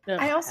hate it. Ugh,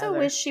 I also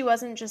wish she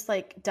wasn't just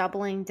like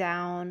doubling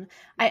down.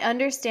 I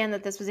understand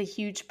that this was a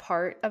huge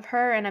part of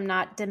her, and I'm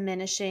not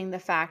diminishing the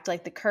fact,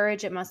 like the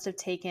courage it must have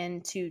taken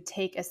to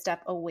take a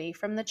step away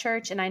from the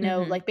church. And I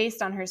know like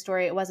based on her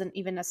story, it wasn't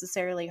even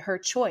necessarily her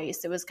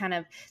choice. It was kind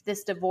of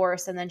this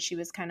divorce and then she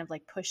was kind of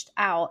like pushed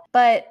out.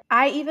 But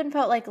I even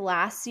felt like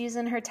last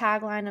season, her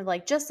tagline of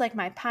like, just like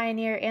my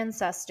pioneer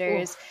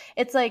ancestors,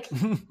 it's like,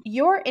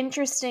 you're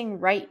interesting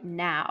right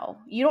now.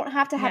 You don't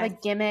have to have a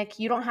gimmick.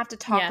 You don't have to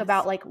talk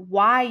about like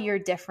why you're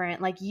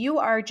different. Like you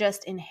are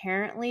just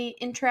inherently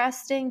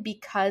interesting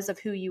because of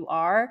who you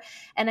are.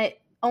 And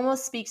it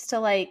almost speaks to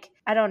like,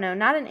 I don't know,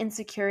 not an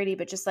insecurity,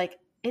 but just like,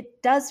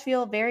 it does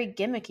feel very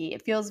gimmicky.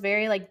 It feels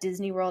very like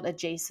Disney World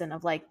adjacent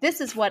of like,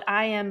 this is what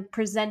I am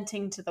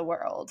presenting to the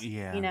world.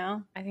 Yeah. You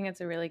know? I think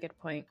that's a really good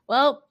point.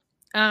 Well,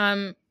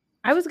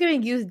 I was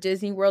going to use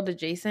Disney World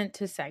adjacent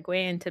to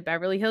segue into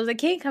Beverly Hills. I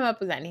can't come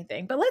up with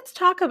anything, but let's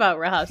talk about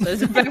Real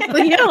Housewives of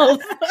Beverly Hills.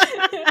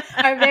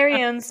 Our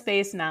very own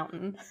Space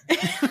Mountain.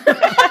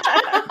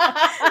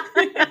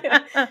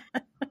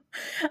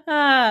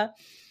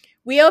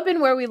 We open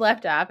where we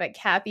left off at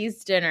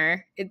Kathy's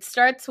dinner. It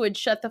starts with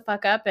shut the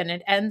fuck up and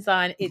it ends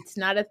on it's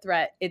not a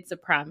threat, it's a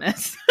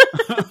promise.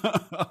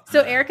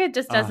 So Erica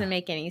just doesn't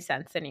make any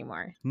sense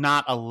anymore.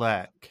 Not a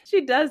lick.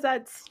 She does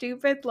that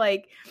stupid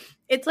like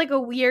it's like a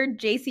weird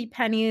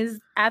JCPenney's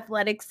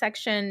athletic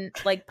section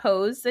like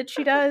pose that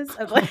she does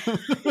of like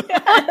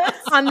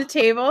on the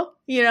table,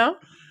 you know?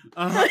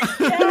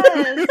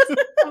 Yes.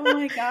 Oh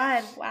my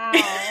God. Wow.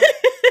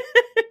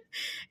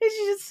 And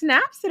she just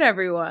snaps at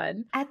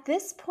everyone. At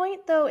this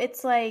point, though,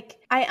 it's like,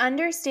 I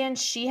understand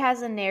she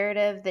has a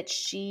narrative that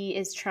she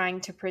is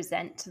trying to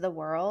present to the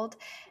world.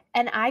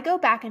 And I go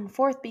back and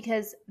forth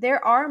because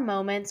there are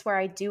moments where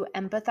I do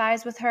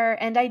empathize with her.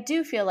 And I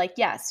do feel like,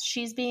 yes,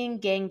 she's being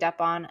ganged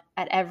up on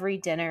at every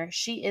dinner.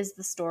 She is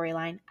the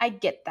storyline. I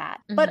get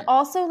that. But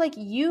also, like,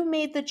 you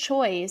made the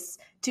choice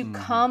to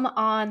come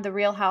on The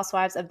Real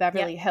Housewives of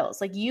Beverly Hills.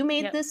 Like, you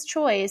made this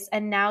choice,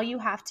 and now you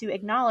have to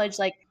acknowledge,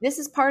 like, this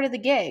is part of the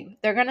gig.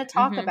 They're going to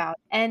talk about it.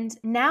 And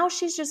now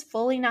she's just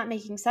fully not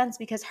making sense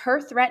because her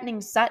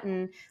threatening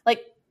Sutton,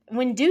 like,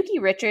 when Doogie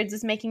Richards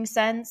is making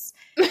sense,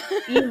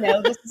 you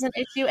know this is an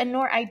issue. And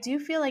Nor, I do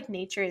feel like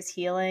nature is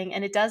healing.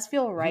 And it does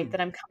feel right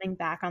that I'm coming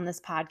back on this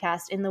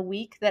podcast in the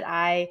week that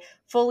I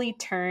fully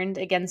turned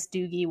against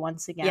Doogie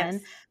once again.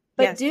 Yes.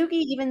 But Doogie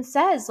even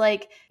says,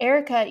 like,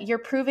 Erica, you're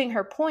proving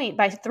her point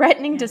by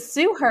threatening to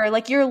sue her.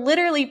 Like, you're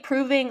literally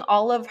proving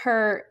all of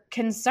her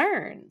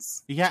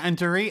concerns. Yeah, and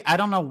Dorit, I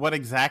don't know what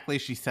exactly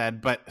she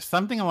said, but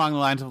something along the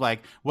lines of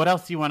like, what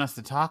else do you want us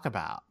to talk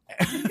about?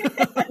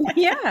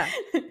 Yeah.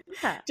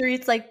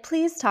 Dorit's like,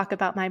 please talk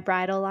about my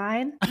bridal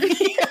line.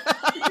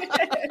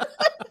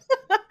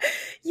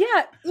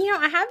 Yeah,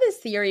 I have this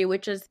theory,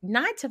 which is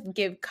not to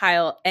give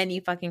Kyle any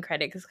fucking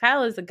credit, because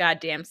Kyle is a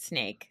goddamn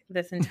snake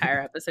this entire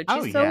episode.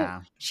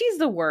 She's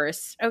the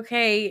worst,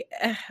 okay?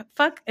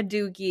 Fuck a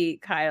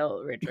Doogie,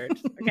 Kyle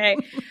Richards, okay?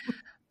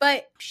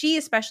 But she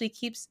especially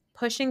keeps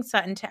pushing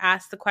Sutton to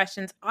ask the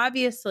questions,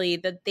 obviously,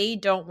 that they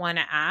don't want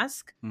to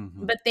ask,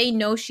 but they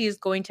know she is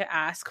going to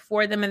ask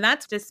for them. And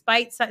that's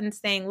despite Sutton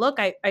saying, look,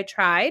 I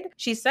tried.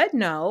 She said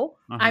no.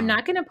 I'm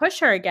not going to push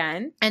her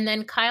again. And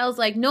then Kyle's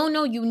like,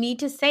 no, you need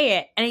to say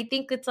it. And I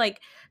think it's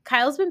like,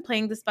 Kyle's been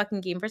playing this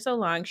fucking game for so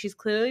long. She's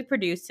clearly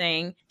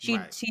producing.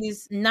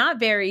 She's not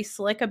very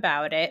slick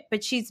about it,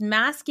 but she's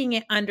masking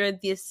it under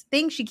this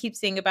thing she keeps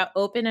saying about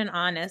open and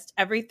honest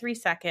every 3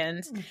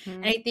 seconds.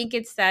 And I think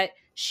it's that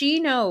she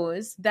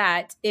knows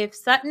that if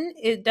Sutton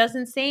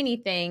doesn't say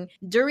anything,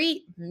 Dorit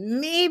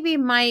maybe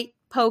might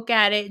poke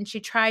at it, and she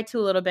tried to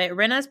a little bit.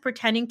 Rinna's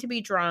pretending to be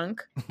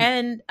drunk,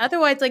 and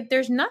otherwise, like,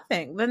 there's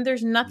nothing. Then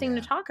there's nothing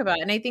to talk about.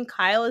 And I think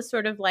Kyle is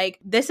sort of like,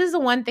 this is the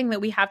one thing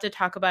that we have to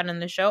talk about in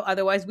the show.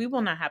 Otherwise, we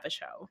will not have a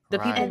show. The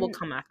people will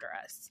come after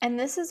us. And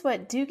this is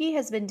what Doogie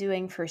has been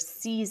doing for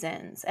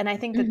seasons. And I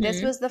think that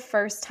this was the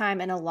first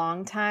time in a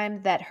long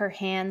time that her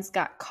hands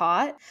got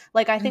caught.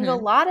 Like, I think a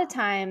lot of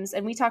times,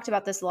 and we talked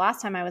about this the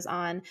last time I was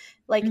on,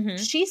 like,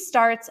 she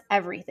starts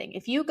everything.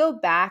 If you go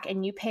back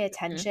and you pay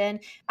attention,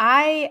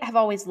 I have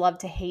always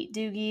loved to hate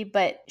Doogie,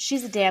 but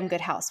she's a damn good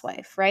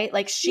housewife, right?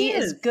 Like, she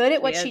is good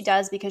at what she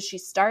does because she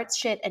starts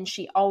shit and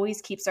she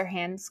always keeps her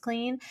hands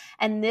clean.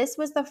 And this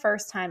was the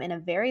first time in a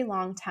very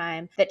long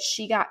time that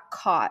she got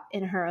caught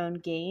in her own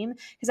game.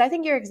 Because I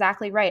think you're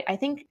exactly right. I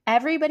think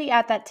everybody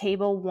at that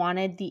table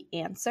wanted the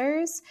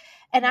answers.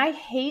 And I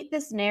hate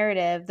this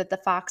narrative that the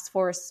Fox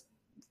Force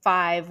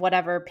 5,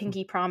 whatever,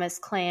 Pinky Promise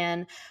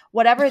clan,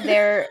 whatever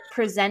they're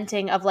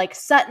presenting of, like,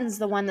 Sutton's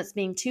the one that's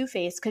being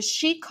two-faced because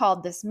she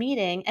called this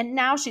meeting and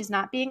now she's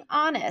not being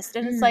honest.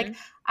 And it's like,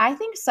 I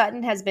think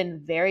Sutton has been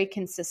very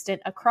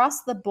consistent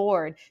across the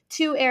board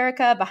to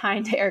Erica,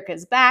 behind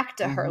Erica's back,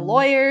 to her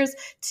lawyers,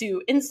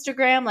 to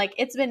Instagram. Like,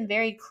 it's been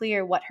very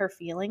clear what her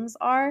feelings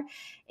are.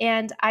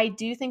 And I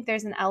do think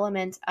there's an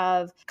element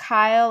of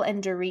Kyle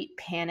and Dorit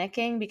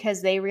panicking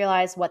because they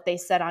realize what they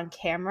said on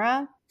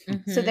camera.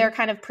 So they're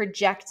kind of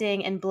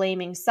projecting and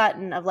blaming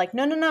Sutton of like,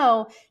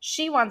 no,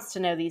 she wants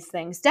to know these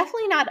things.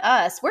 Definitely not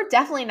us. We're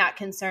definitely not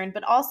concerned,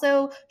 but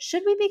also,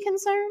 should we be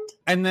concerned?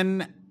 And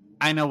then,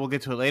 I know we'll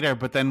get to it later,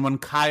 but then when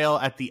Kyle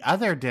at the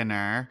other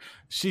dinner,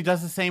 she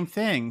does the same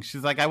thing.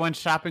 She's like, I went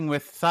shopping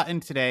with Sutton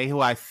today, who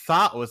I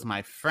thought was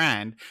my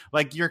friend.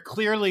 Like, you're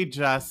clearly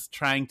just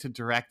trying to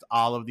direct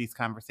all of these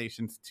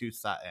conversations to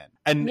Sutton.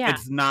 And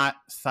it's not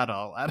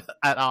subtle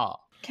at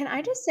all. Can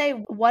I just say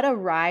what a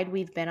ride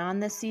we've been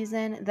on this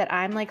season that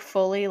I'm like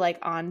fully like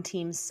on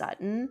Team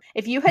Sutton.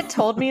 If you had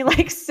told me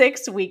like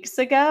 6 weeks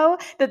ago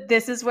that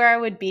this is where I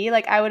would be,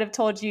 like, I would have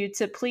told you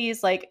to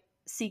please like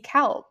seek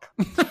help.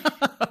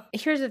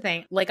 Here's the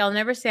thing. Like, I'll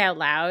never say out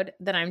loud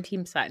that I'm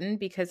Team Sutton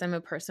because I'm a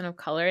person of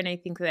color. And I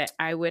think that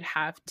I would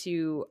have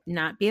to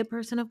not be a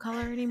person of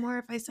color anymore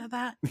if I said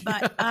that.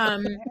 But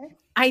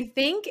I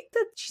think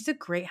that she's a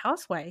great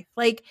housewife.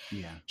 Like,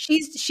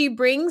 she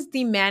brings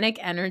the manic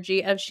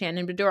energy of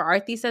Shannon Beador.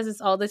 Aarti says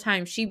this all the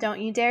time.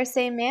 Don't you dare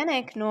say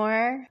manic,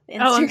 Nor.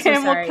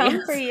 Instagram will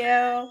come for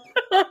you.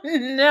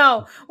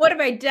 No. What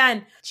have I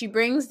done? She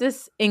brings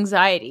this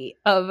anxiety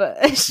of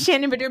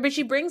Shannon Beador, but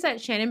she brings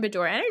that Shannon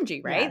Beador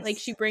energy, right? Yes. Like,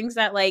 she brings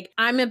that, like,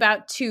 I'm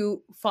about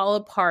to fall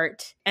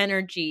apart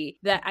energy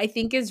that I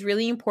think is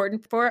really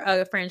important for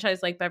a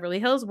franchise like Beverly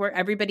Hills, where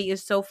everybody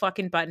is so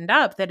fucking buttoned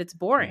up that it's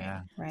boring.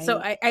 Yeah. Right.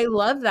 So I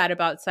love that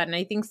about Sutton.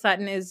 I think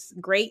Sutton is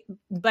great.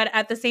 But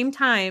at the same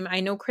time, I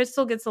know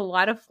Crystal gets a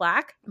lot of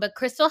flack, but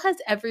Crystal has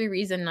every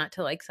reason not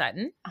to like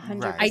Sutton.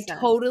 100%. I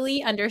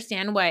totally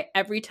understand why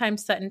every time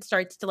Sutton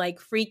starts to like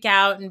freak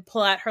out and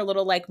pull out her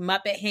little like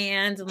Muppet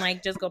hands and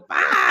like just go,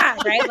 bah!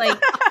 Right? Like,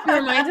 it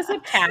reminds us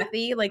of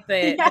Kathy, like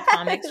the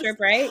comic strip,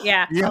 right?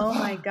 Yeah. Oh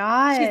my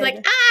God. She's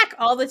like,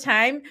 all the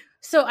time.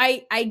 So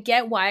I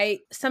get why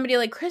somebody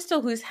like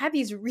Crystal, who's had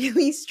these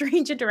really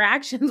strange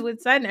interactions with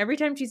Sutton, every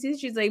time she sees,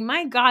 she's like,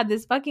 my God,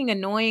 this fucking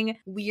annoying,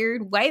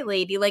 weird white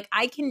lady. Like,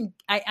 I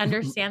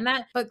understand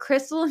that, but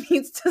Crystal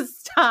needs to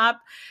stop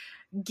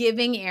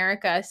giving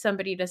Erica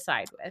somebody to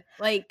side with.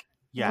 Like,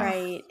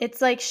 right.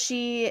 It's like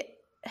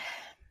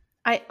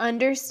I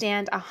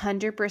understand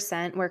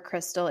 100% where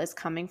Crystal is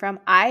coming from.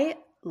 I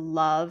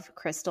love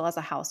Crystal as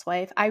a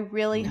housewife. I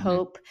really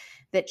hope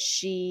that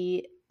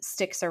she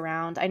sticks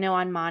around. I know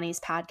on Mani's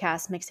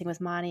podcast, Mixing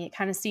with Mani, it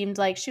kind of seemed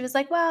like she was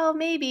like, well,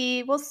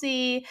 maybe we'll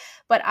see.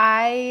 But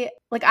I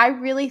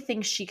really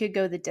think she could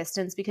go the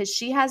distance because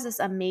she has this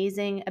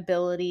amazing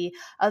ability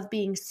of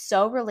being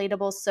so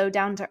relatable, so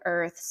down to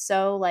earth,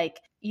 so like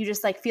you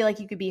just like feel like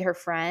you could be her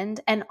friend,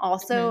 and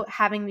also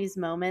having these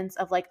moments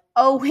of like,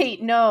 oh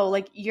wait, no,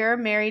 like you're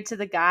married to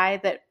the guy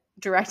that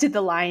directed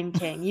The Lion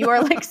King. You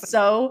are like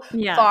so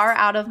far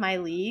out of my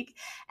league.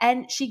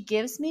 And she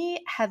gives me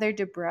Heather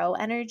Dubrow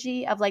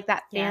energy of like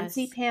that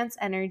fancy pants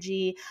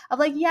energy of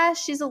like,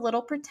 yes, she's a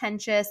little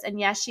pretentious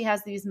and yes, she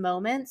has these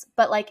moments,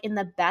 but like in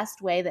the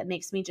best way that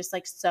makes me just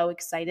like so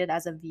excited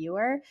as a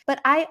viewer. But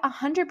I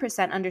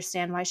 100%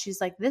 understand why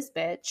she's like this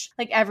bitch,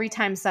 like every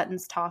time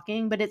Sutton's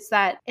talking, but it's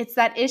that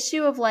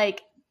issue of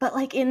like, but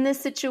like in this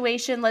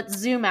situation, let's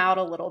zoom out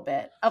a little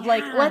bit of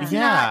like, let's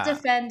not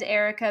defend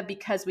Erica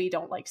because we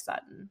don't like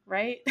Sutton,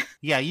 right?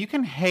 Yeah, you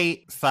can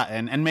hate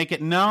Sutton and make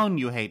it known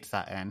you hate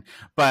Sutton,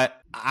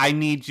 but I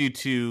need you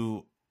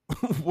to,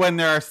 when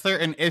there are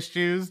certain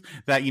issues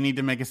that you need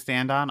to make a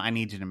stand on, I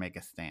need you to make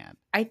a stand.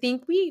 I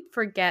think we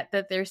forget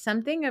that there's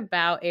something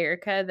about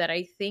Erica that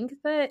I think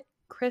that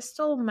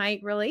Crystal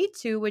might relate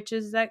to, which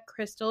is that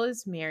Crystal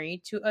is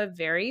married to a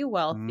very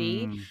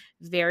wealthy,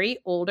 very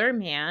older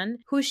man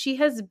who she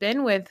has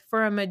been with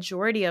for a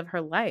majority of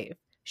her life.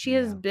 She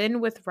has been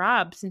with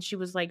Rob since she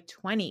was like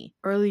 20.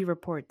 Early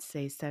reports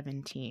say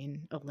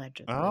 17,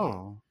 allegedly.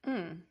 Oh.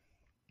 All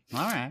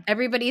right.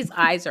 Everybody's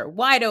eyes are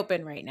wide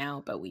open right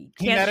now, but we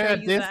can't met her show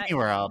at you Disney that.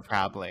 World,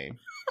 probably.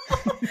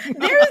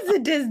 There's a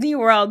Disney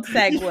World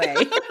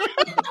segue.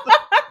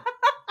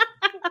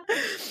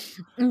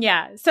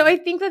 Yeah. So I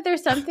think that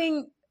there's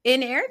something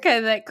in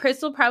Erica that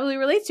Crystal probably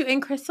relates to.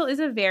 And Crystal is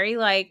a very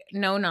like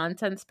no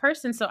nonsense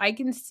person. So I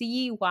can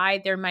see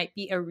why there might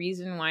be a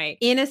reason why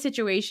in a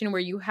situation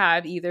where you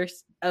have either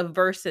a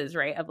versus,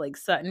 right, of like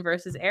Sutton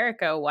versus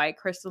Erica, why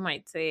Crystal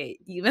might say,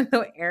 even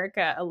though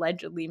Erica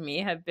allegedly may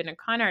have been a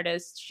con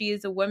artist, she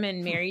is a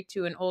woman married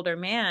to an older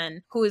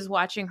man who is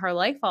watching her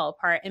life fall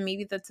apart. And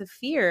maybe that's a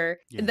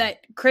fear that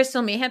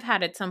Crystal may have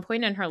had at some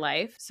point in her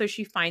life. So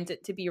she finds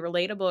it to be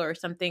relatable or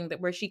something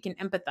that where she can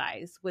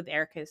empathize with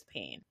Erica's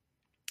pain.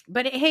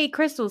 But hey,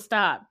 Crystal,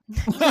 stop.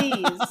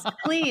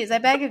 Please, I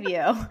beg of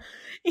you.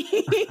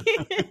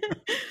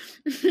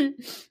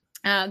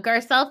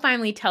 Garcelle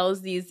finally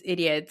tells these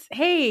idiots,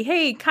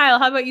 hey, Kyle,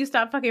 how about you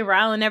stop fucking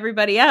riling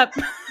everybody up?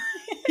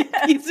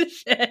 Piece of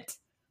shit.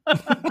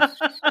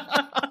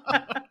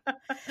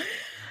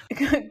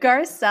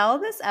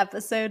 Garcelle this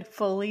episode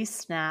fully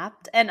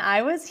snapped and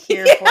I was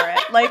here for it.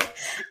 Like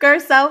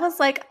Garcelle was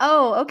like,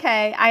 oh,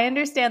 okay, I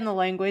understand the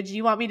language.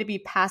 You want me to be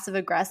passive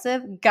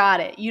aggressive? Got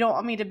it. You don't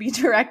want me to be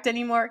direct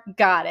anymore?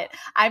 Got it.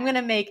 I'm going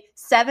to make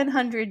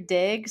 700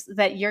 digs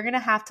that you're going to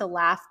have to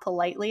laugh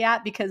politely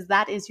at because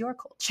that is your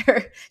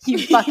culture, you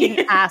fucking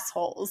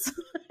assholes.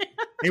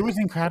 It was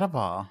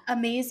incredible.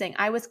 Amazing.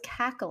 I was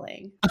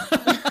cackling.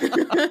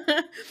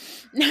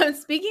 Now,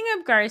 speaking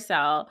of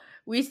Garcelle,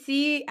 we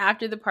see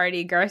after the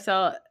party,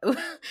 Garcelle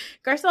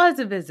has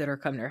a visitor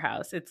come to her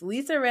house. It's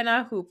Lisa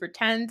Rinna, who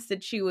pretends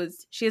that she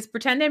has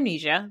pretend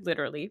amnesia,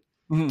 literally.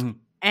 Mm-hmm.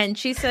 And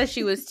she says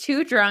she was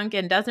too drunk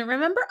and doesn't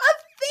remember a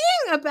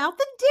thing about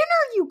the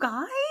dinner, you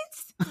guys.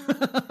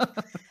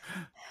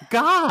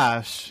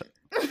 Gosh.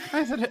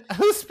 I said,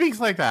 who speaks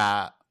like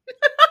that?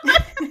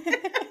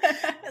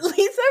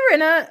 Lisa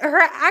Rinna,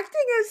 her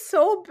acting is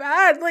so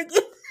bad. Like,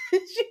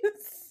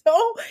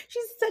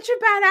 she's such a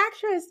bad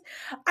actress.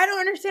 I don't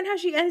understand how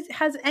she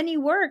has any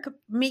work.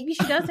 Maybe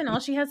she doesn't. All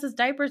she has is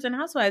diapers and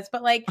Housewives.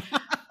 But like,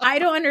 I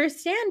don't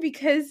understand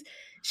because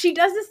she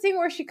does this thing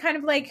where she kind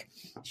of like,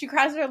 she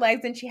crosses her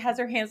legs and she has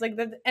her hands like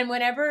this. And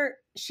whenever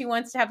she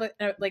wants to have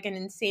like an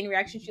insane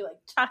reaction, she like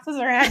tosses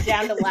her head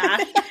down to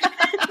laugh.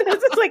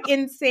 This is like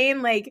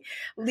insane. Like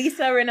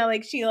Lisa Rinna,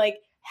 like she like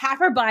half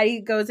her body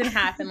goes in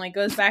half and like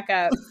goes back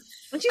up.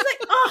 And she's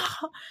like,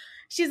 oh.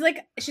 She's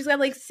got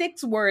like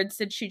 6 words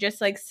that she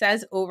just like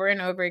says over and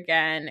over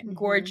again. Mm-hmm.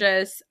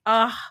 Gorgeous.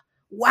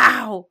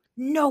 Wow.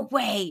 No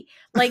way.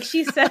 Like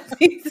she says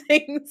these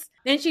things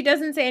and she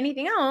doesn't say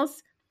anything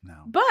else. No.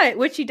 But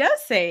what she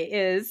does say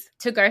is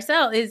to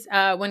Garcelle is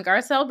when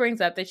Garcelle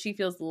brings up that she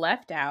feels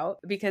left out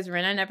because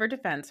Rinna never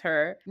defends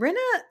her, Rinna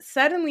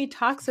suddenly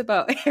talks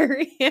about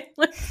Harry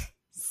Hamlin's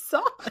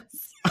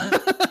sauce.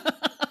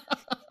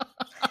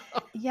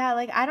 Yeah,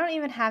 like I don't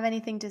even have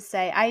anything to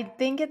say. I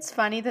think it's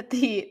funny that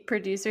the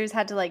producers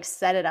had to like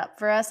set it up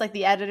for us. Like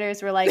the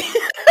editors were like,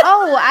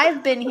 oh,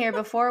 I've been here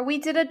before. We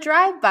did a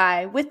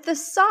drive-by with the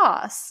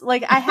sauce.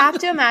 Like I have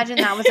to imagine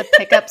that was a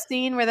pickup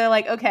scene where they're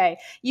like, okay,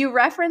 you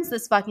reference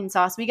this fucking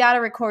sauce. We got to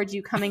record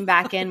you coming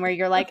back in where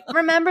you're like,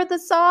 remember the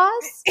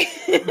sauce?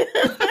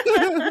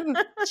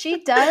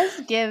 She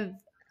does give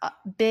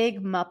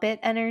big Muppet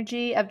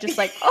energy of just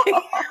like,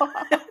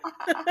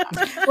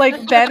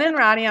 like Ben and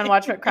Ronnie on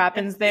Watch What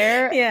Crappens,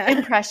 their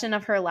impression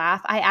of her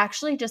laugh, I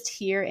actually just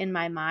hear in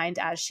my mind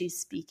as she's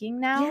speaking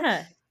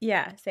now.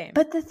 Yeah, same.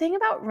 But the thing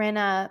about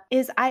Rinna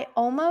is I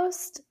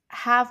almost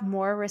have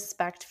more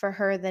respect for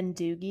her than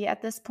Doogie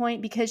at this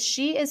point because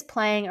she is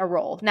playing a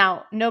role.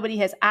 Now, nobody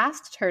has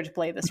asked her to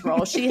play this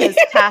role. She has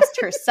cast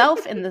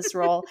herself in this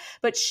role,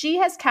 but she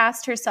has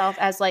cast herself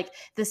as like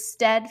the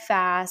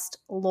steadfast,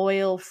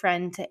 loyal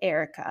friend to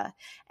Erica.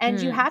 And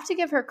you have to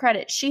give her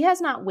credit. She has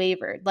not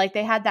wavered. Like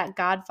they had that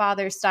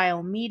Godfather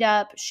style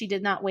meetup. She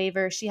did not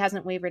waver. She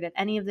hasn't wavered at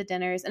any of the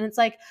dinners. And it's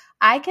like,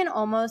 I can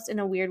almost in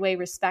a weird way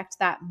respect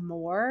that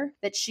more,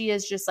 that she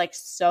is just like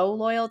so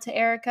loyal to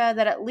Erica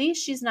that at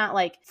least she's not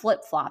like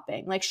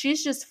flip-flopping. Like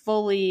she's just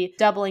fully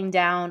doubling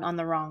down on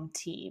the wrong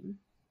team.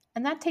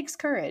 And that takes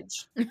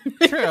courage.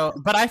 True.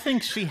 But I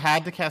think she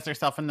had to cast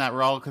herself in that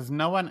role because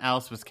no one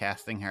else was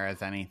casting her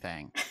as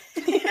anything.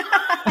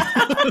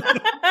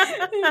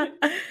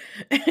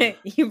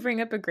 You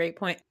bring up a great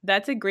point.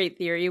 That's a great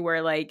theory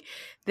where like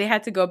they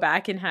had to go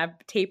back and have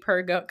tape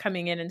her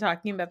coming in and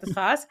talking about the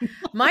sauce.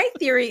 My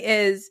theory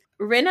is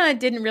Rinna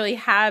didn't really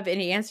have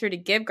any answer to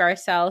give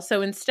Garcelle.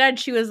 So instead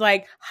she was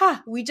like,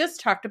 we just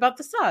talked about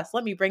the sauce.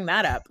 Let me bring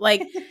that up.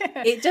 Like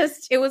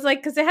it was like,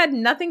 because it had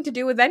nothing to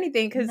do with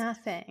anything.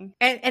 Nothing.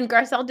 And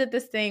Garcelle did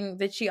this thing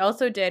that she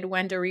also did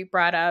when Dorit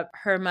brought up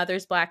her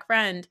mother's black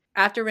friend.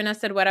 After Rinna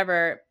said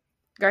whatever,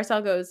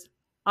 Garcelle goes,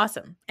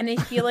 awesome. And I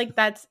feel like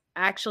that's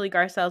actually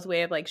Garcelle's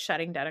way of like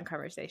shutting down a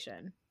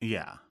conversation.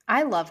 Yeah.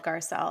 I love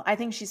Garcelle. I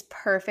think she's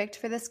perfect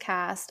for this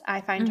cast.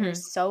 I find her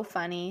so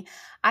funny.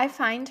 I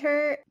find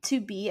her to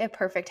be a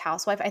perfect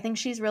housewife. I think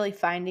she's really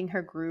finding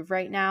her groove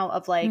right now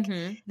of like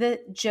the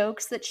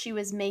jokes that she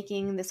was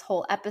making this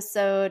whole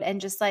episode,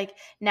 and just like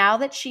now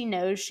that she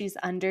knows she's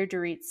under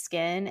Dorit's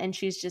skin and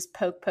she's just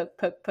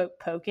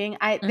poking.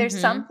 There's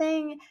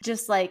something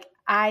just like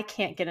I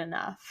can't get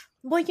enough.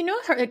 Well, you know,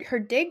 her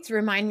digs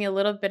remind me a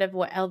little bit of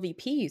what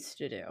LVP used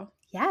to do.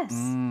 Yes.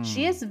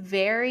 She is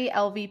very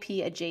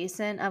LVP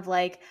adjacent of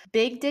like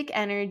big dick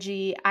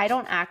energy. I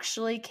don't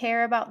actually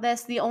care about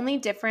this. The only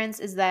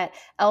difference is that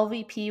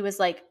LVP was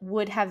like,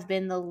 would have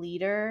been the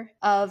leader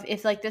of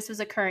if like this was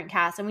a current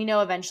cast. And we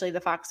know eventually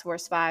the Fox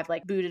Force 5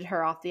 like booted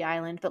her off the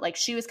island, but like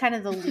she was kind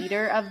of the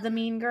leader of the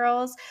Mean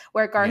Girls,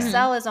 where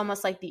Garcelle is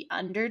almost like the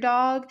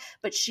underdog,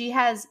 but she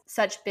has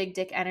such big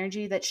dick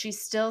energy that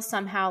she's still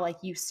somehow like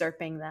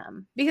usurping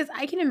them. Because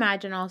I can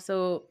imagine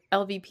also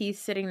LVP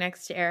sitting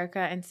next to Erica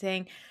and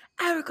saying,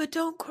 Erica,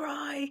 don't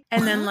cry.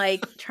 And then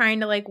like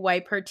trying to like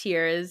wipe her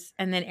tears,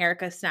 and then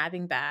Erica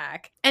snapping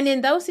back. And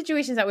in those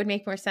situations, that would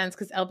make more sense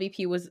because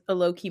LVP was a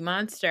low-key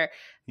monster.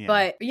 Yeah.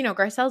 But, you know,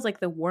 Garcelle's like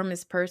the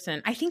warmest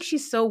person. I think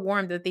she's so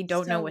warm that they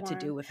don't know what to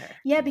do with her.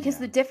 Yeah, because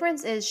the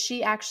difference is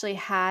she actually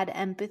had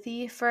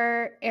empathy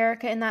for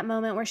Erica in that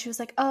moment where she was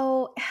like,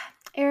 oh,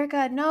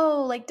 Erica,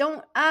 no, like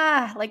don't,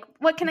 like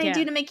what can I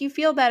do to make you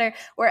feel better?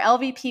 Where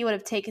LVP would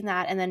have taken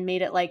that and then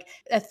made it like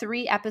a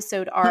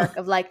 3-episode arc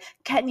of like,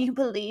 can you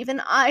believe?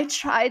 And I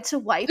tried to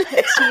wipe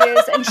her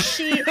tears, and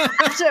she,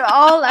 after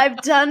all I've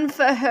done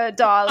for her,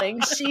 darling,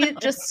 she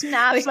just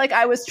snapped like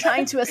I was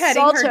trying to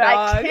assault her.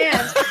 I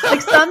can't.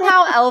 Like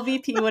somehow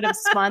LVP would have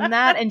spun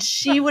that, and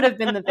she would have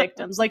been the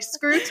victims. Like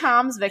screw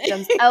Tom's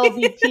victims.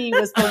 LVP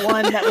was the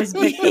one that was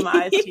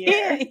victimized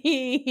here.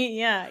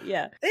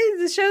 Yeah.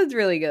 The show's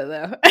really good though.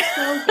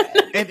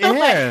 It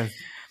is.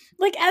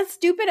 Like as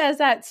stupid as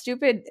that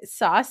stupid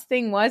sauce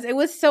thing was, it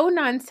was so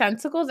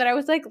nonsensical that I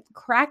was like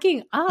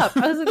cracking up.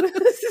 I was like,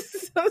 this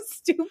is so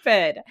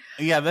stupid.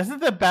 Yeah, this is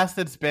the best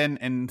it's been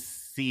in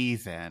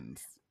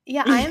seasons.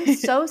 Yeah, I am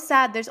so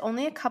sad. There's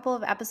only a couple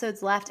of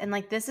episodes left, and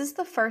like this is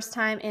the first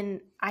time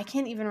in I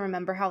can't even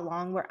remember how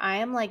long where I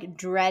am like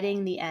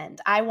dreading the end.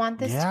 I want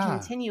this to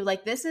continue.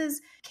 Like this is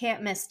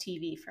can't miss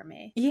TV for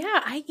me. Yeah,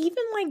 I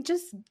even like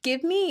just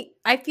give me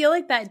I feel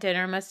like that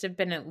dinner must have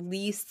been at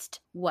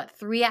least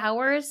 3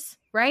 hours,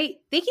 right?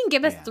 They can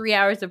give us 3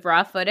 hours of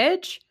raw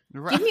footage.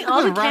 Right. Give me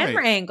all the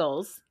camera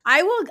angles.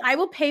 I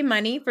will pay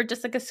money for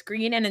just like a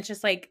screen and it's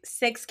just like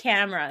 6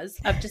 cameras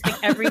of just like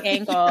every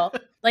angle,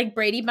 like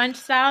Brady Bunch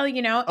style,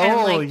 you know?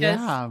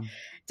 And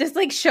just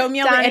like show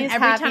me all the and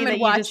every time I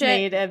watch just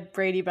made a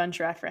Brady Bunch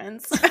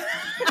reference.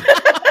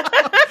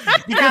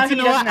 Because you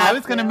know what? I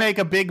was going to make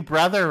a Big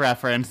Brother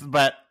reference,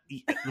 but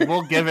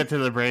we'll give it to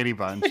the Brady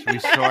Bunch. We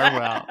sure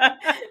will.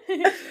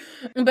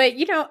 But,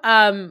 you know,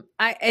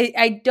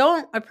 I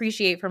don't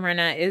appreciate from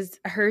Rinna is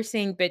her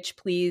saying bitch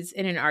please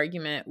in an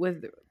argument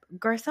with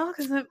Garcelle,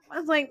 because I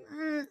was like,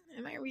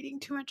 am I reading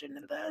too much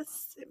into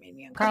this? It made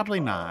me uncomfortable. Probably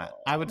not.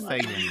 I would say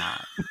you're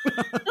not.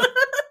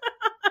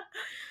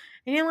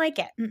 I didn't like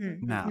it.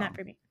 No. Not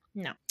for me.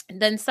 No.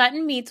 Then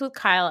Sutton meets with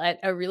Kyle at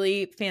a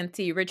really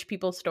fancy rich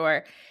people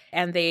store,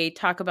 and they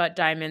talk about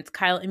diamonds.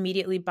 Kyle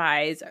immediately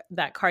buys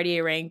that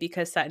Cartier ring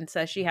because Sutton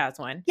says she has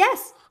one.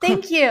 Yes.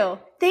 Thank you.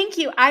 Thank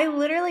you. I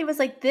literally was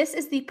like, this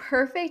is the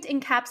perfect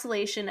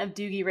encapsulation of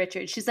Doogie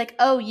Richards. She's like,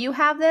 oh, you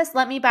have this?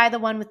 Let me buy the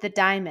one with the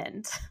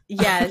diamond.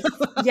 Yes.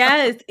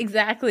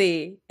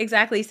 Exactly.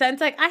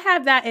 Sutton's like, I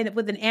have that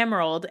with an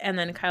emerald. And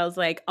then Kyle's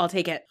like, I'll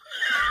take it.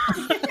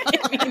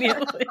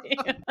 Immediately.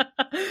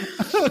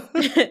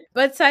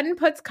 But Sutton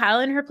puts Kyle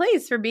in her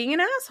place for being an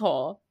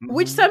asshole,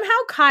 which somehow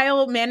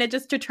Kyle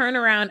manages to turn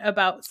around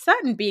about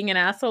Sutton being an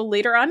asshole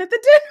later on at the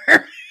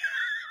dinner.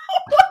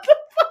 What the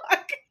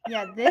fuck?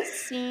 Yeah, this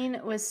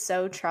scene was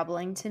so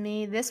troubling to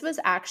me. This was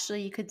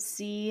actually, you could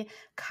see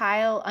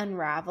Kyle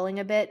unraveling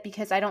a bit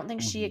because I don't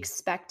think she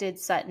expected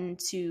Sutton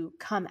to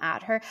come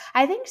at her.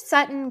 I think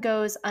Sutton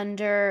goes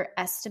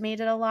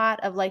underestimated a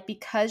lot of like,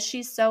 because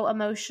she's so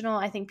emotional,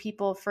 I think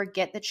people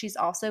forget that she's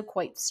also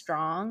quite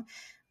strong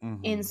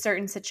in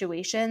certain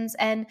situations.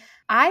 And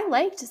I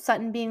liked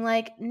Sutton being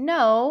like,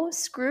 no,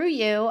 screw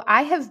you.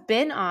 I have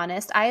been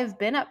honest. I have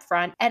been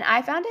upfront. And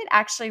I found it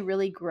actually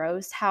really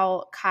gross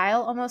how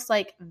Kyle almost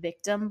like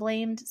victim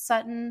blamed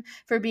Sutton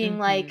for being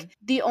like,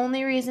 the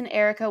only reason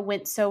Erica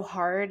went so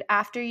hard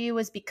after you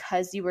was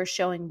because you were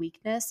showing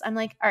weakness. I'm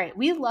like, all right,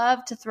 we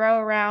love to throw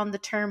around the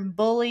term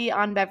bully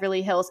on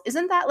Beverly Hills.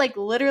 Isn't that like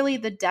literally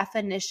the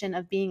definition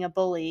of being a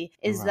bully?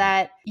 Is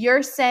that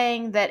you're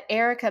saying that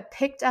Erica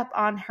picked up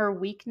on her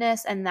weakness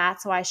and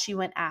that's why she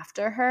went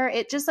after her?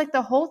 It just like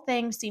the whole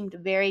thing seemed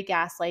very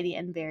gaslighty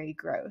and very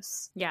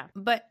gross. Yeah,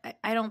 but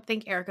I don't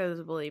think Erica is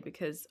a bully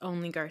because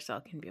only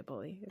Garcelle can be a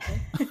bully.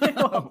 Okay?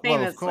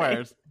 Well, of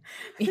course.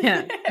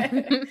 Yeah.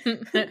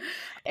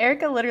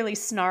 Erica literally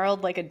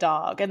snarled like a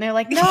dog and they're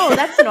like, no,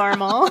 that's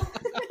normal.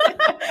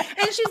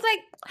 And she's like,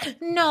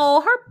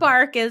 no, her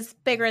bark is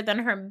bigger than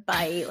her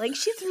bite. Like,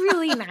 she's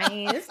really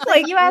nice.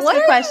 Like, you asked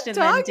a question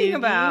then, talking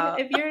about?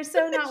 If you're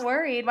so not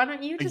worried, why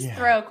don't you just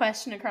throw a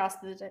question across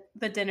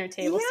the dinner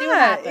table? See what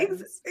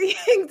happens.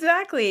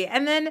 Exactly.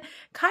 And then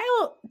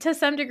Kyle, to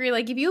some degree,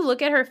 like, if you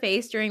look at her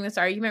face during this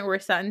argument where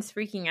Sutton's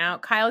freaking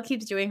out, Kyle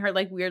keeps doing her,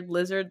 like, weird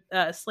lizard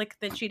slick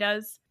that she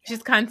does.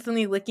 She's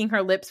constantly licking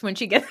her lips when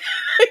she gets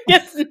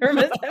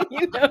nervous. Have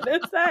you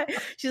noticed that?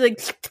 She's like,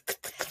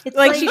 it's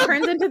like she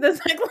turns into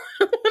this like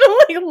little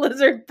like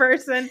lizard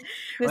person.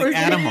 Like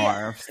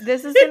Animorphs.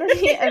 This is going to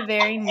be a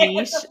very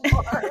niche.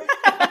 Well,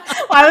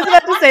 I was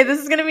about to say this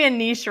is going to be a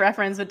niche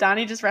reference, but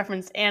Donny just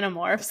referenced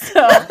Animorphs.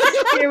 So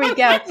here we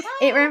go.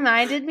 It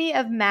reminded me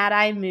of Mad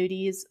Eye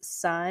Moody's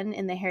son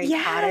in the Harry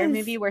Potter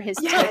movie where his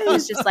tip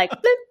was just like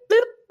bloop,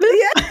 bloop,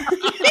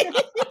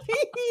 bloop.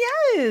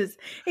 Yes,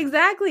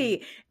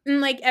 exactly.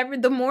 And like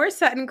the more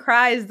Sutton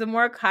cries, the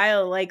more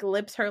Kyle like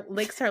licks her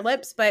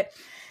lips. But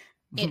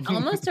it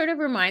almost sort of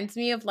reminds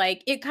me of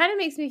like, it kind of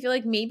makes me feel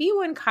like maybe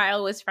when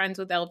Kyle was friends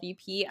with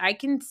LVP, I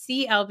can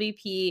see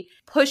LVP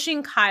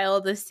pushing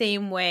Kyle the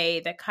same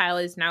way that Kyle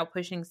is now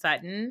pushing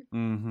Sutton.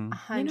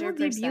 100%. You know,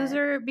 the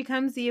abuser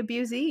becomes the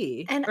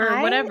abusee, and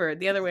whatever,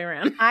 the other way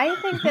around. I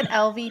think that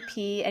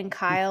LVP and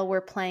Kyle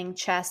were playing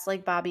chess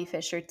like Bobby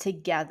Fischer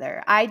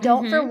together. I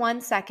don't for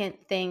 1 second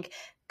think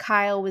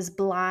Kyle was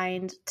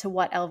blind to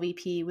what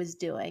LVP was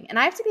doing. And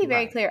I have to be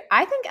very clear.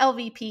 I think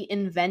LVP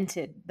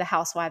invented the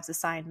housewives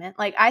assignment.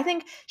 Like, I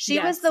think she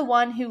was the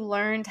one who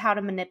learned how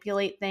to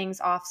manipulate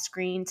things off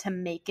screen to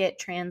make it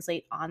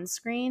translate on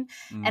screen.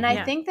 And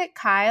I think that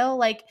Kyle,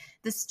 like,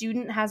 the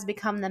student has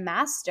become the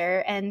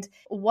master. And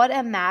what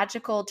a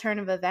magical turn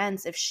of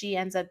events if she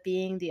ends up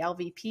being the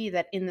LVP,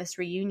 that in this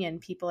reunion,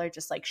 people are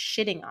just like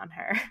shitting on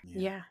her.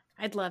 Yeah.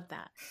 I'd love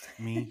that.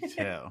 Me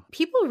too.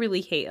 People really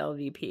hate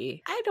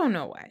LVP. I don't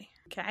know why.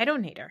 Okay, I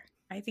don't hate her.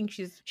 I think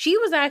she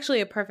was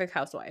actually a perfect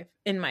housewife,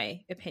 in my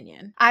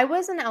opinion. I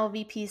was an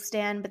LVP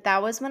stan, but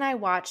that was when I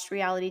watched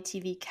reality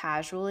TV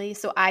casually.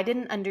 So I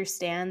didn't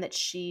understand that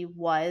she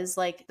was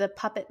like the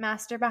puppet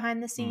master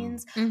behind the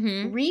scenes.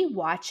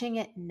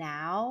 Rewatching it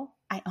now,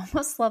 I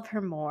almost love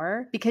her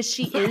more because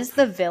she is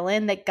the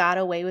villain that got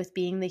away with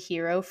being the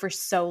hero for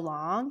so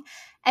long.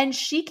 And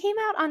she came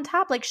out on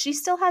top. Like, she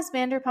still has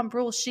Vanderpump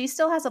Rules. She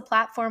still has a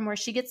platform where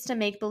she gets to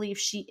make believe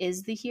she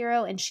is the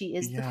hero and she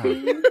is the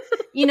queen.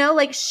 You know,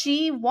 like,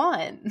 she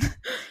won.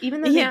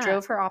 Even though they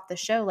drove her off the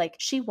show, like,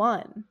 she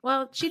won.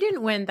 Well, she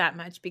didn't win that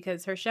much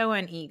because her show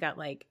on E got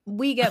like,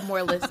 we get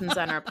more listens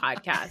on our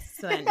podcasts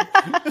than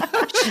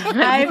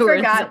I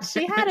forgot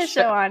she had a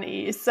show on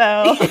E,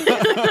 so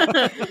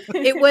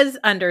it was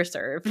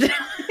underserved.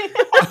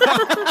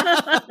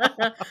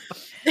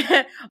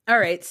 All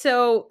right,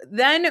 so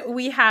then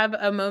we have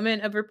a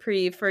moment of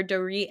reprieve for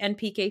Dorit and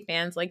PK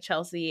fans like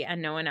Chelsea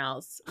and no one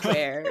else,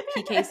 where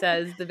PK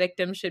says the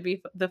victim should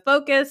be the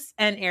focus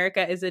and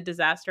Erica is a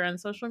disaster on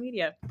social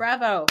media.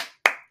 Bravo.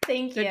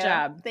 Thank you. Good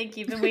job. Thank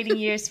you. Been waiting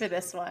years for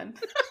this one.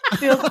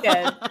 Feels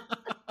good.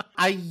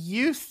 I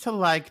used to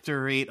like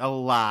Dorit a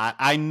lot.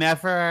 I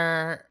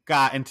never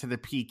got into the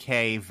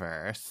PK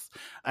verse,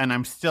 and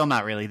I'm still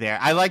not really there.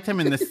 I liked him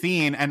in the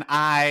scene, and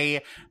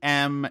I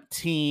am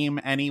team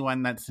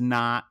anyone that's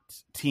not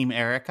team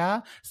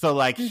Erica. So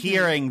like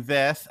hearing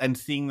this and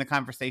seeing the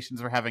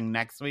conversations we're having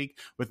next week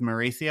with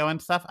Mauricio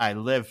and stuff, I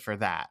live for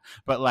that.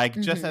 But like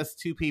just as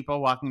two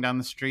people walking down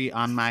the street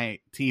on my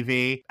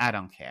TV, I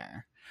don't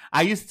care.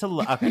 I used to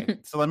okay,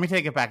 so let me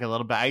take it back a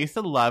little bit. I used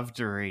to love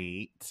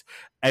Dorit.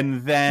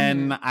 And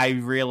then I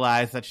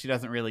realized that she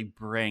doesn't really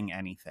bring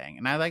anything.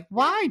 And I like,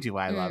 why do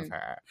I love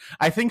her?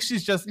 I think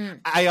she's just,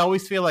 I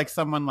always feel like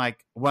someone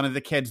like one of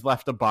the kids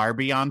left a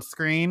Barbie on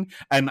screen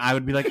and I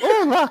would be like,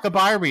 oh, look, a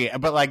Barbie.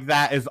 But like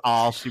that is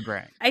all she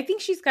brings. I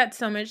think she's got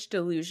so much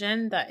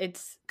delusion that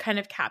it's kind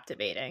of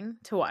captivating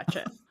to watch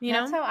it. You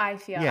know? That's how I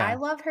feel. Yeah. I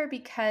love her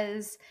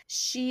because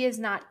she is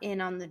not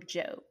in on the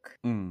joke.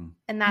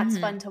 And that's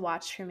fun to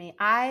watch for me.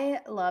 I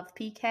love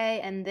PK,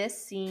 and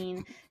this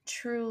scene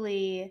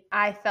truly,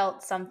 I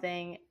felt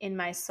something in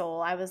my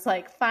soul. I was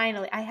like,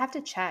 finally, I have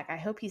to check. I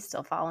hope he's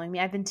still following me.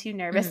 I've been too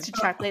nervous to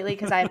check lately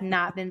because I have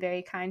not been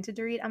very kind to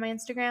Dorit on my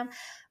Instagram.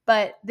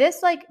 But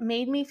this like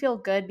made me feel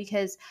good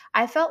because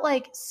I felt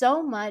like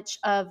so much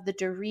of the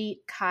Dorit,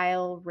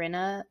 Kyle,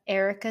 Rinna,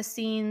 Erica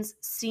scenes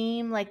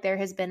seem like there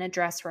has been a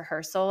dress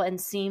rehearsal and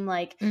seem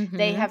like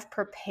they have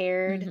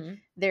prepared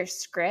their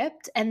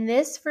script. And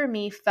this for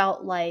me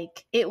felt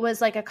like it was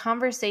like a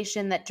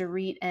conversation that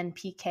Dorit and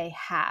PK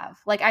have.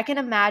 Like I can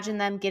imagine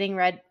them getting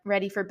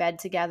ready for bed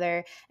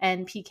together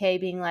and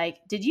PK being like,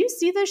 did you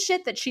see the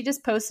shit that she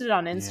just posted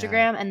on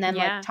Instagram? And then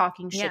like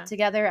talking shit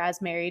together as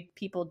married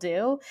people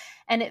do.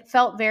 And it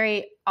felt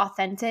very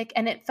authentic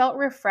and it felt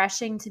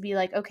refreshing to be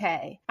like,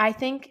 okay, I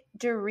think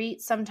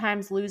Dorit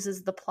sometimes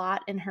loses the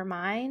plot in her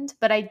mind,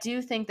 but I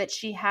do think that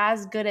she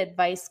has good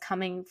advice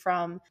coming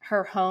from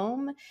her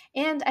home.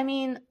 And I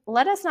mean,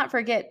 let us not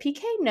forget,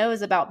 PK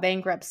knows about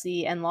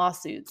bankruptcy and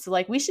lawsuits. So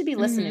like we should be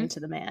listening to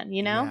the man,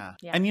 you know?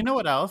 Yeah. And you know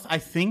what else? I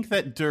think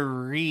that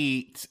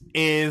Dorit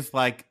is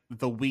like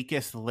the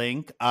weakest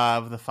link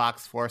of the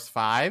Fox Force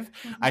 5.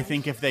 I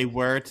think if they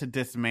were to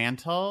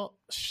dismantle,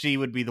 she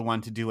would be the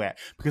one to do it.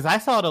 Because I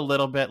saw it a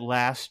little bit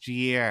last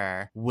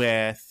year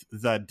with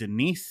the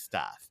Denise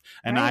stuff.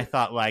 And I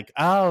thought like,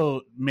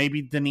 oh,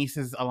 maybe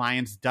Denise's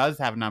alliance does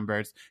have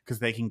numbers because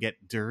they can get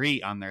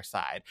Dorit on their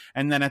side.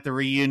 And then at the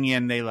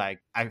reunion, they like,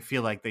 I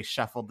feel like they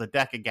shuffled the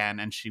deck again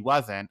and she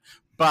wasn't.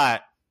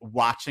 But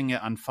watching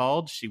it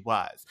unfold, she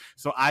was.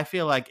 So I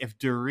feel like if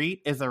Dorit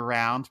is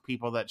around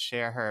people that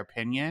share her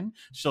opinion,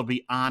 she'll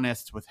be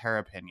honest with her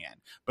opinion.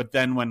 But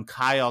then when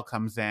Kyle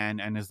comes in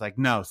and is like,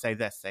 no, say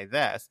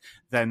this,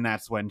 then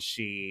that's when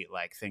she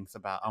like thinks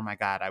about, oh my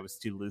God, I was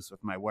too loose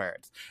with my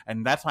words.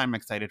 And that's why I'm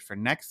excited for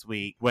next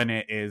week when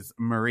it is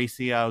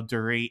Mauricio,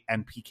 Dorit,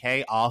 and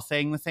PK all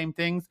saying the same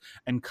things.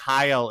 And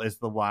Kyle is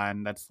the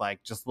one that's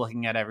like just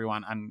looking at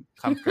everyone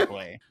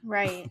uncomfortably.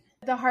 Right.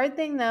 The hard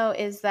thing, though,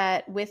 is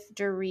that with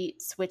Dorit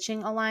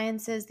switching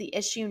alliances, the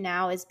issue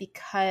now is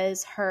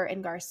because her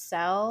and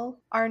Garcelle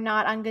are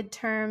not on good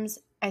terms.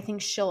 I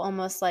think she'll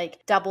almost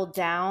like double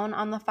down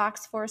on the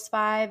Fox Force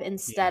 5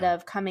 instead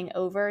of coming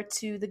over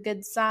to the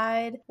good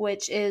side,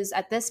 which is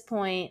at this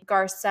point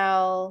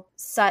Garcelle,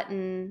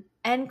 Sutton,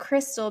 and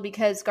Crystal,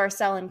 because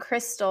Garcelle and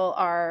Crystal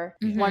are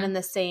one and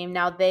the same.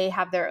 Now they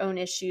have their own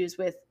issues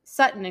with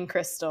Sutton and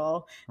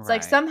Crystal. It's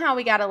like somehow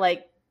we got to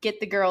like get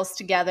the girls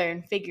together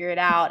and figure it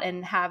out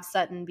and have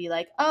Sutton be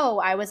like, oh,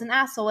 I was an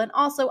asshole and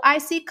also I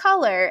see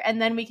color. And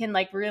then we can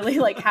like really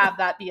like have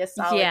that be a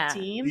solid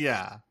team.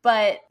 Yeah.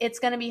 But it's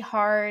going to be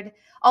hard.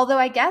 Although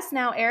I guess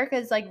now Erica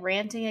is like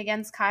ranting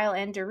against Kyle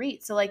and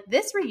Dorit. So like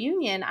this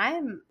reunion,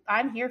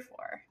 I'm here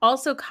for.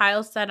 Also,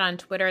 Kyle said on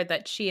Twitter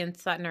that she and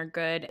Sutton are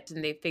good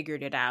and they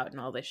figured it out and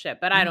all this shit.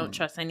 But I don't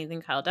trust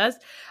anything Kyle does.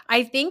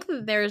 I think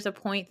that there's a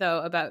point though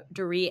about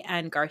Dorit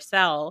and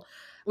Garcelle,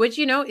 which,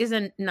 you know, is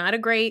not a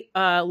great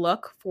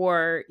look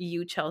for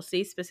you,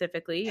 Chelsea,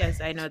 specifically,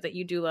 as I know that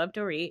you do love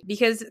Dorit.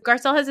 Because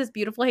Garcelle has this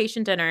beautiful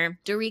Haitian dinner.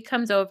 Dorit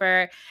comes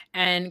over,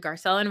 and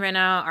Garcelle and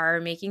Rinna are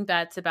making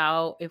bets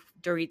about if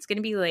Dorit's going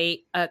to be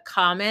late. A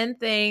common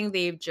thing,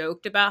 they've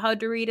joked about how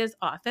Dorit is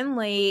often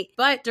late,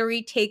 but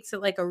Dorit takes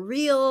it like a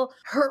real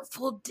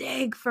hurtful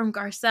dig from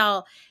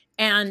Garcelle.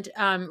 And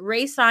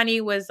Ray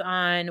Sani was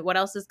on What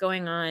Else Is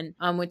Going On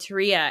with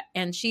Taria,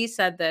 and she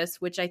said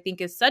this, which I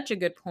think is such a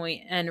good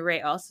point. And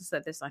Ray also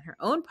said this on her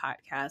own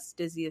podcast,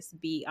 Dizziest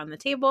Beat on the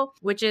Table,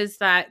 which is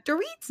that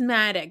Dorit's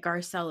mad at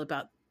Garcelle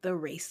about the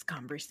race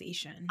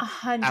conversation.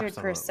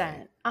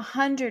 100%.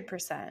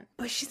 100%.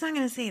 But she's not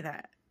going to say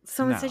that.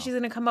 Someone said she's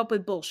going to come up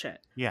with bullshit.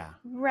 Yeah.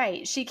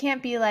 Right. She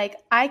can't be like,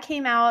 I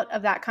came out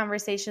of that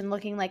conversation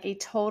looking like a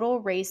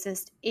total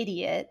racist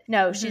idiot.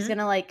 No, she's going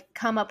to like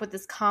come up with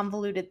this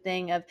convoluted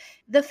thing of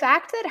the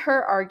fact that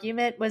her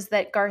argument was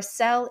that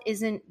Garcelle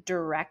isn't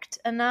direct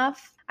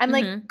enough. I'm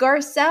like,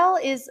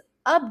 Garcelle is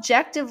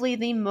objectively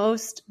the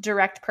most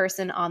direct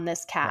person on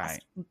this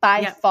cast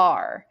by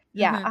far.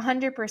 Yeah,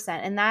 100%.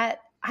 And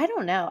that, I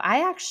don't know. I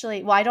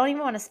don't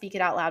even want to speak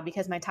it out loud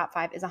because my top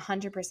 5 is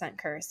 100%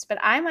 cursed, but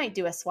I might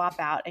do a swap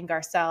out and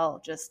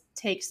Garcelle just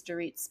takes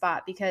Dorit's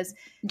spot because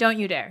don't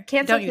you dare.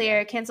 Cancel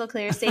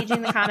clear,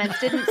 staging the comments,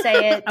 didn't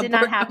say it, did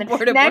not happen.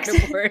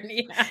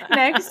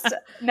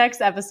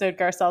 Next episode,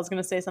 Garcelle's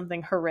going to say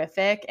something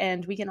horrific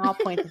and we can all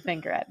point the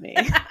finger at me.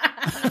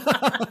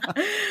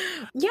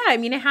 Yeah, I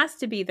mean, it has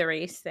to be the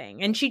race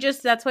thing. And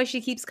that's why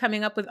she keeps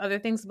coming up with other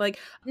things like,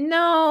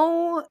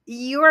 no,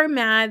 you're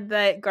mad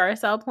that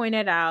Garcelle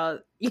pointed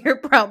out your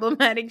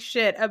problematic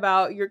shit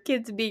about your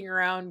kids being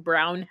around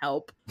brown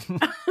help.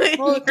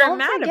 Well,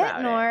 don't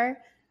forget, Nor,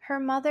 her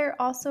mother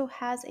also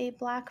has a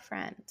black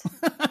friend.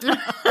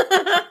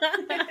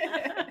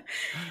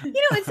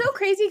 It's so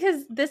crazy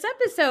because this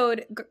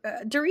episode,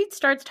 Dorit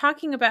starts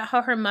talking about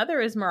how her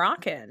mother is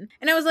Moroccan.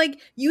 And I was like,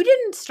 you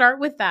didn't start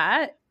with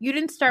that. You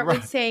didn't start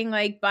with saying,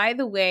 like, by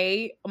the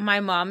way,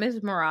 my mom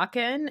is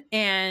Moroccan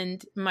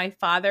and my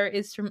father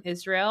is from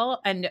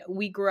Israel. And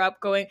we grew up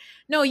going,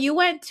 no, you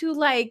went to,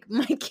 like,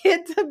 my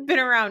kids have been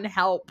around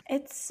help.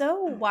 It's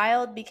so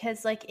wild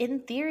because, like, in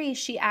theory,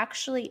 she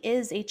actually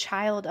is a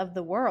child of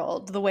the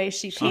world, the way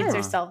she paints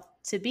herself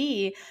to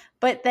be.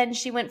 But then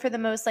she went for the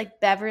most,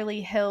 like,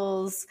 Beverly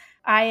Hills,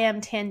 I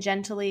am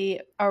tangentially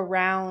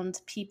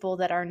around people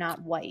that are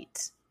not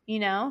white.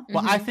 Well,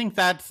 I think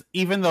that's,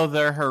 even though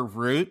they're her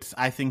roots,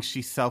 I think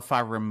she's so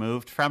far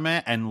removed from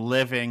it and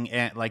living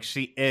in, like,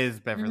 she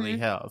is Beverly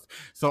Hills.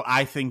 So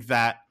I think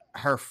that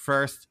her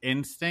first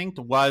instinct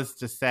was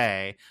to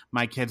say,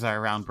 my kids are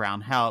around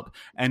brown help.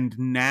 And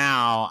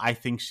now I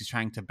think she's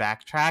trying to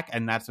backtrack.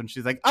 And that's when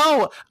she's like,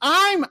 oh,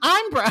 I'm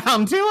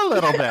brown too a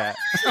little bit.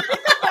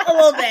 A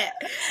little bit.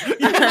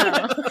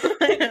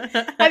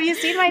 Have you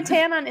seen my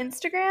tan on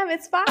Instagram?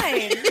 It's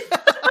fine.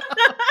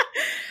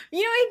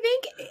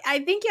 I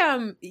think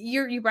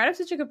you brought up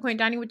such a good point,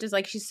 Donny, which is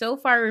like she's so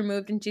far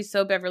removed and she's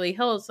so Beverly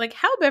Hills. Like,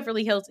 how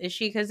Beverly Hills is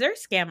she? Because they're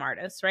scam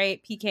artists,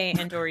 right? PK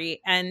and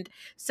Dorit. And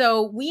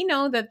so we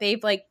know that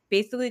they've like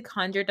basically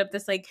conjured up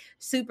this like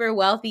super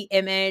wealthy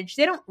image.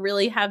 They don't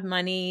really have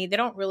money. They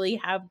don't really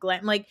have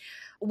glam. Like,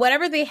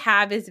 whatever they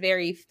have is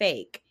very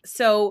fake.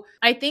 So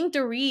I think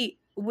Dorit,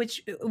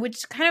 which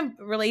kind of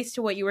relates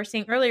to what you were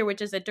saying earlier,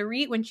 which is that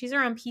Dorit, when she's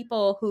around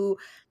people who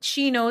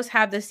she knows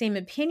have the same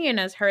opinion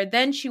as her,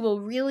 then she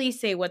will really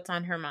say what's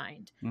on her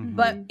mind. Mm-hmm.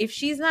 But if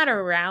she's not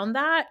around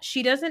that,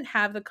 she doesn't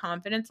have the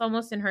confidence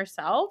almost in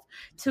herself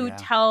to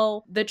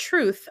tell the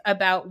truth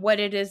about what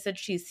it is that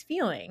she's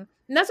feeling.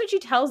 And that's what she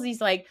tells these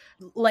like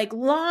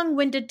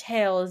long-winded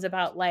tales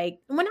about, like,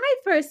 when I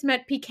first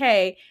met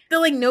PK,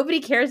 that like nobody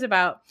cares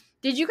about.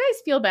 Did you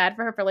guys feel bad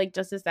for her for like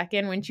just a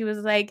second when she was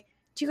like,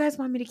 do you guys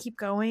want me to keep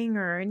going,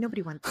 or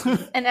nobody wants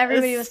to? And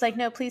everybody was like,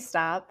 no, please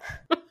stop.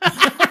 Why did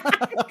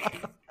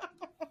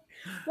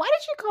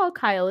you call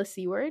Kyle a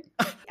C word?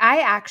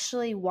 I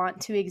actually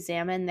want to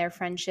examine their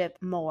friendship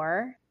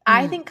more.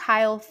 I think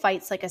Kyle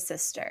fights like a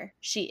sister.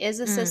 She is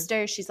a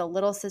sister. She's a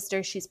little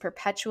sister. She's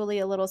perpetually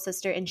a little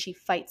sister, and she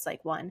fights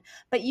like one.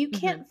 But you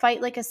can't fight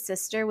like a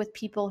sister with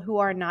people who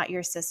are not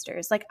your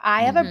sisters. Like,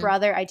 I have a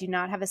brother. I do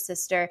not have a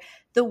sister.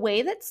 The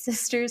way that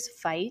sisters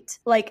fight,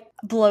 like,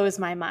 blows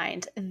my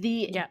mind.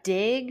 The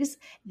digs,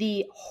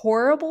 the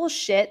horrible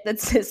shit that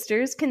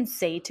sisters can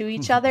say to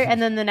each other,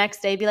 and then the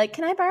next day be like,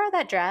 can I borrow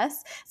that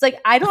dress? It's like,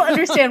 I don't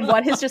understand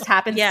what has just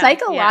happened.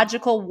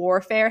 Psychological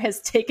warfare has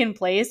taken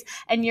place,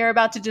 and you're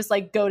about to just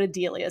like go to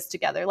Delia's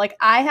together. Like,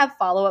 I have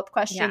follow-up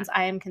questions.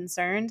 I am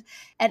concerned.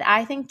 And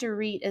I think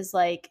Dorit is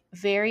like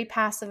very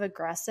passive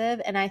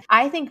aggressive. And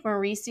I think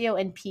Mauricio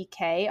and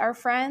PK are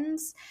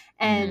friends,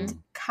 and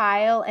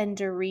Kyle and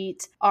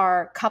Dorit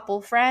are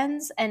couple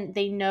friends, and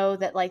they know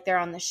that like they're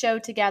on the show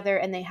together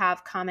and they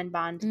have common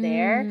bond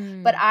there.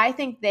 But I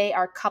think they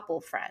are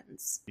couple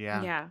friends.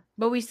 Yeah.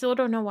 But we still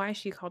don't know why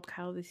she called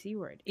Kyle the C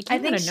word. I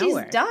think she's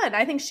done.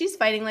 I think she's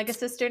fighting like a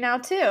sister now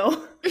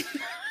too.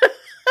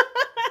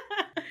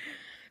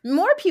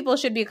 More people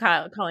should be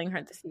calling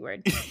her the C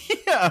word.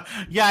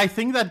 Yeah, I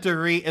think that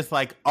Dorit is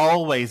like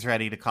always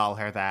ready to call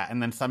her that.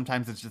 And then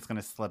sometimes it's just going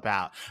to slip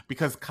out.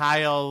 Because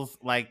Kyle's,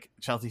 like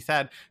Chelsea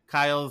said,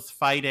 Kyle's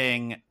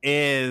fighting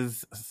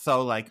is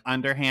so like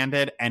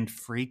underhanded and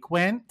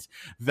frequent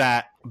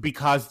that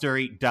because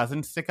Dorit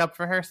doesn't stick up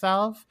for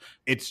herself,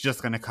 it's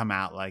just going to come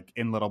out like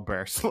in little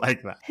bursts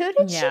like that. Who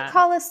did she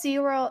call a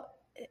SeaWorld?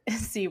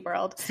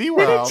 SeaWorld.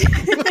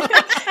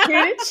 Who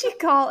did she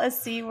call a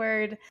C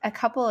word a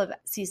couple of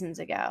seasons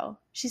ago?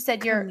 She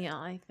said, Camille,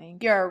 I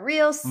think. You're a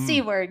real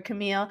C word,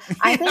 Camille.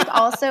 I think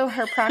also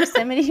her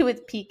proximity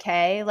with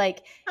PK,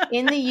 like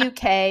in the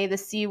UK, the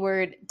C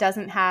word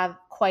doesn't have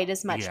quite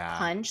as much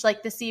punch.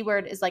 Like the C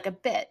word is like a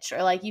bitch,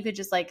 or like you could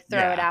just like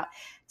throw it out.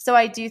 So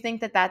I do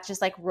think that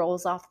just like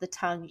rolls off the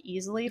tongue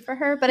easily for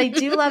her. But I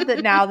do love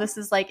that now this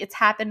is like, it's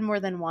happened more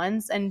than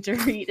once, and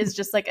Dorit is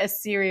just like a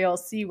serial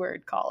C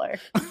word caller.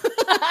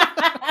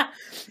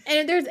 And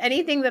if there's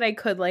anything that I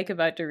could like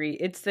about Dorit,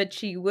 it's that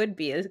she would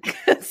be a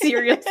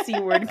serial C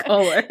word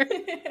caller.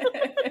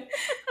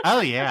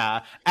 Oh,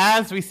 yeah.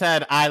 As we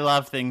said, I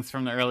love things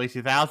from the early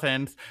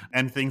 2000s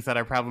and things that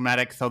are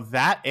problematic. So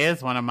that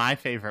is one of my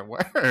favorite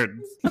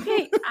words.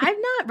 Okay, I've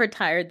not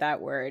retired that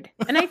word.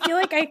 And I feel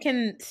like I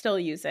can still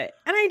use it.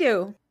 And I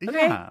do.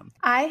 Okay. Yeah.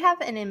 I have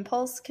an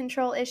impulse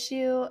control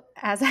issue,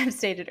 as I've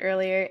stated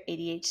earlier,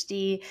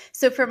 ADHD.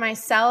 So for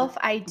myself,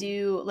 I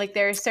do, like,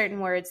 there are certain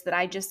words that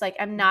I just, like,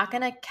 I'm not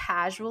going to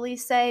casually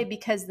say,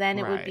 because then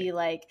it would be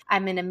like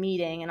I'm in a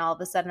meeting and all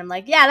of a sudden I'm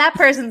like, yeah, that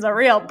person's a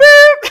real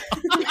boop.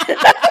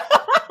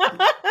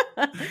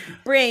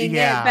 Bring it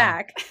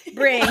back.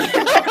 Bring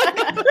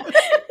it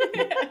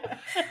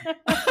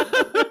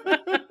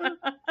back.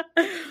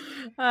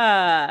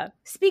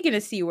 Speaking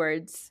of C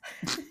words.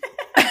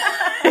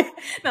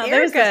 No,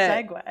 there's a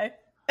segue.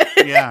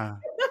 Yeah.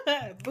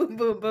 Boom,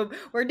 boom, boom.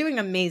 We're doing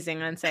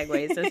amazing on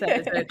segues this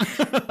episode.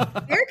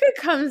 Erica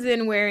comes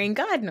in wearing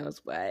God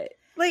knows what.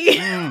 Like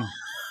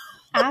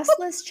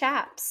assless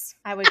chaps,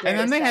 I would And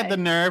then they had the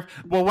nerve.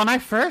 Well, when I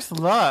first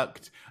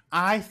looked,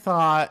 I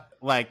thought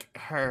like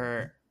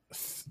her,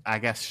 I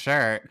guess,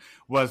 shirt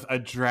was a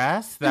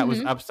dress that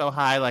was up so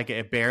high, like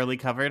it barely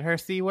covered her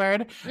C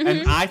word.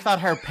 And I thought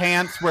her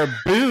pants were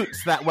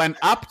boots that went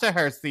up to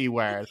her C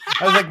word.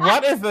 I was like,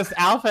 what is this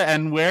outfit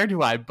and where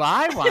do I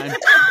buy one?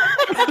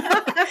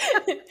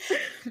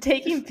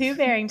 Taking Pooh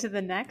Bearing to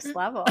the next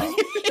level.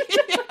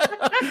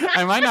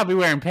 I might not be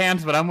wearing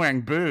pants, but I'm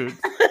wearing boots.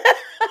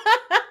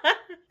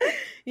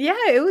 Yeah,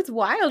 it was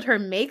wild. Her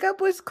makeup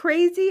was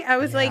crazy. I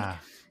was like,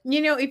 you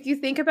know, if you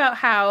think about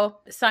how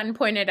Sutton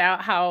pointed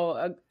out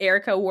how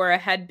Erica wore a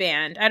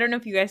headband. I don't know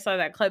if you guys saw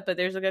that clip, but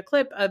there's like a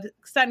clip of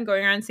Sutton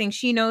going around saying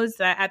she knows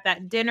that at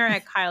that dinner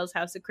at Kyle's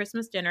house, the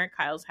Christmas dinner at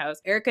Kyle's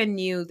house, Erica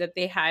knew that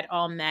they had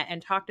all met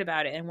and talked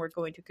about it and were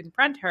going to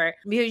confront her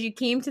because you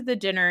came to the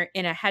dinner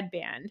in a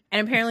headband.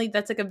 And apparently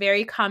that's like a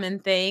very common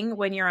thing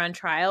when you're on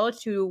trial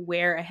to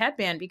wear a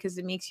headband because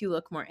it makes you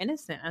look more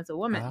innocent as a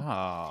woman.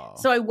 Oh.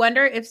 So I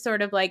wonder if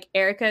sort of like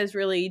Erica is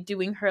really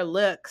doing her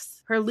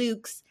looks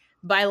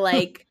by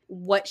like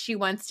what she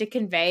wants to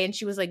convey. And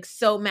she was like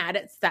so mad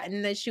at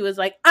Sutton that she was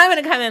like, I'm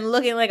going to come in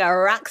looking like a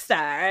rock star.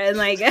 And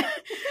like,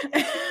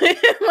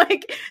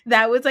 like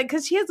that was like,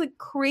 cause she has a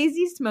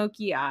crazy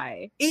smoky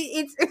eye.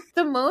 It's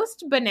the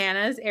most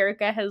bananas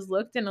Erica has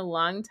looked in a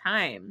long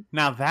time.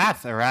 Now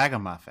that's a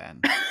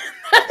ragamuffin.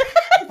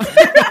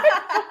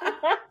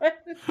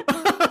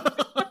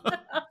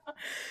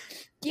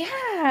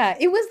 Yeah,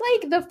 it was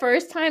like the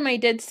first time I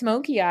did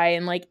smoky eye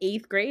in like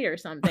 8th grade or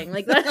something.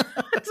 Like that's what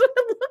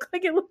it looked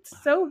like. It looked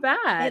so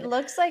bad. It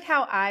looks like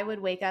how I would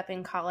wake up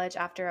in college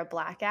after a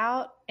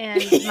blackout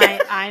and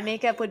my eye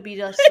makeup would be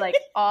just like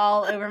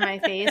all over my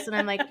face. And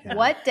I'm like,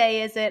 what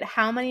day is it?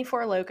 How many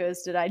Four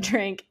Locos did I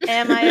drink?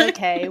 Am I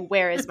okay?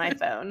 Where is my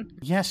phone?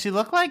 Yeah, she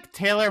looked like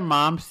Taylor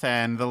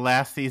Momsen the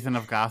last season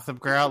of Gossip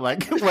Girl,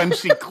 like when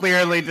she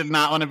clearly did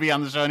not want to be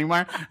on the show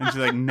anymore. And she's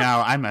like,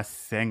 no, I'm a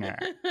singer.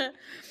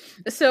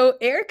 So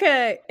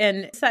Erica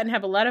and Sutton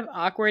have a lot of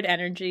awkward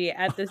energy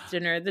at this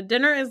dinner. The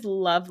dinner is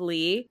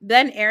lovely.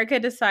 Then Erica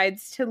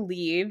decides to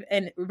leave,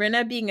 and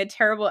Rinna, being a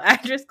terrible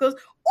actress, goes,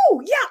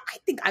 oh, yeah, I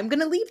think I'm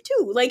going to leave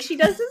too. Like, she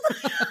doesn't...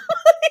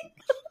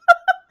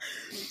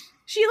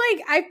 She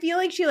like, I feel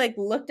like she like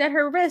looked at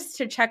her wrist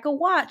to check a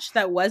watch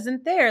that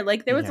wasn't there.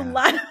 Like there was a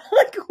lot of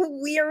like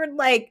weird,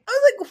 like,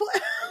 I was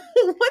like,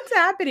 what's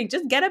happening?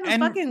 Just get up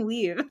and fucking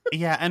leave.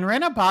 Yeah. And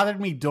Rinna bothered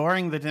me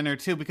during the dinner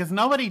too, because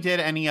nobody did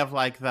any of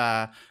like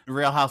the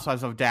Real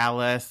Housewives of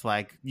Dallas,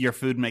 like your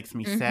food makes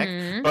me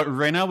sick. But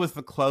Rinna was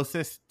the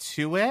closest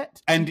to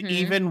it. And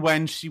even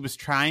when she was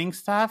trying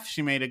stuff,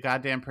 she made a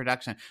goddamn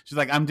production. She's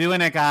like, I'm doing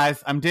it,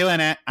 guys. I'm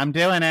doing it. I'm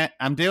doing it.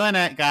 I'm doing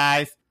it,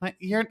 guys. Like,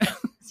 so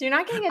you're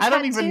not getting a tattoo, I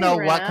don't even know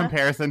Rinna. What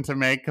comparison to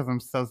make because I'm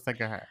so sick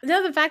of her.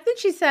 No, the fact that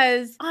she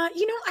says,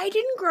 you know, I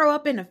didn't grow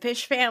up in a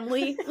fish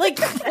family. Like,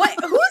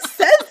 what? Who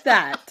says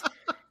that?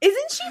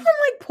 Isn't she from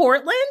like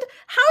Portland?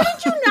 How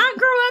did you not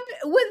grow up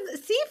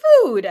with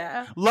seafood?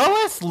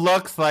 Lois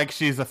looks like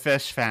she's a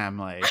fish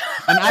family.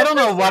 And I don't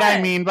know what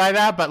I mean by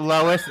that, but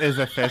Lois is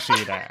a fish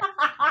eater.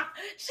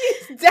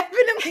 She's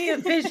definitely a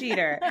fish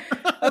eater.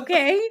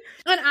 Okay?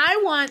 And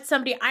I want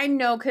somebody, I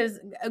know, because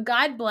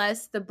God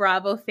bless the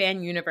Bravo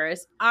fan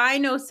universe, I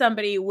know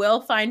somebody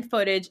will find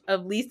footage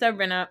of Lisa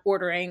Rinna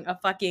ordering a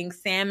fucking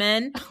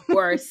salmon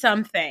or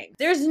something.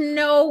 There's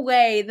no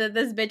way that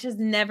this bitch has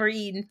never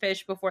eaten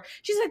fish before.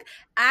 She's like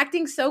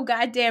acting so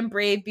goddamn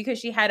brave because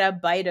she had a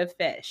bite of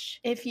fish.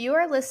 If you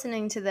are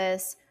listening to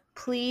this,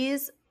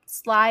 please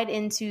slide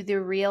into the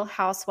Real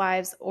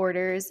Housewives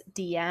orders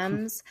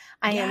DMs.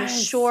 I am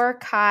sure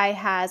Kai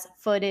has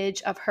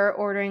footage of her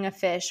ordering a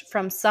fish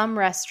from some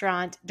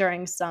restaurant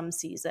during some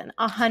season.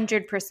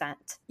 100%.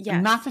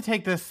 Yes. Not to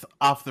take this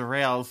off the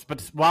rails,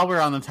 but while we're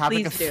on the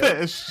topic of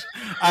fish,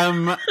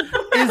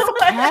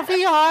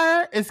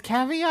 is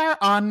caviar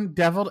on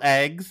deviled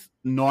eggs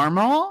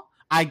normal?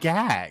 I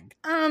gag.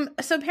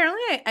 So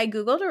apparently I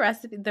Googled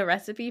the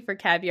recipe for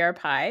caviar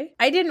pie.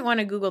 I didn't want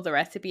to Google the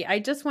recipe. I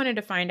just wanted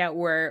to find out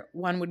where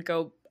one would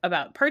go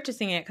about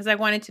purchasing it because I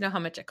wanted to know how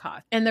much it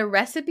cost. And the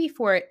recipe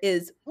for it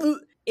is,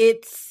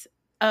 it's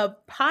a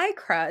pie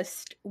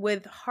crust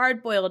with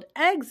hard-boiled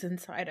eggs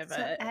inside of it.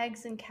 So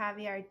eggs and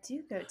caviar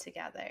do go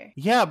together.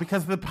 Yeah,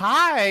 because the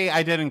pie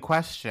I didn't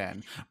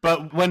question.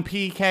 But when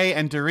PK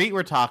and Dorit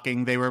were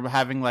talking, they were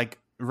having like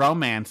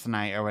romance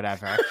night or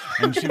whatever,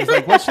 and she was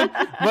like,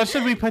 what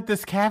should we put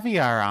this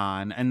caviar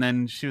on? And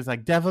then she was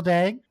like, deviled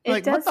egg. It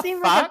like, does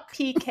seem like a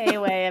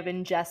PK way of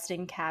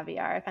ingesting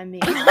caviar, if I'm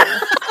being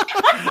honest.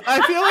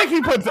 I feel like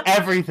he puts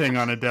everything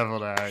on a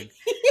deviled egg.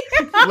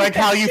 Like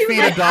how you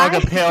feed a dog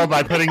a pill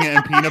by putting it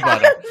in peanut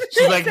butter.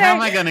 She's like, how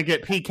am I going to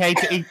get PK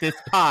to eat this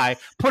pie?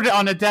 Put it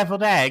on a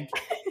deviled egg.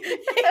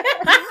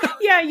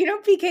 Yeah, Yeah,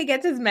 PK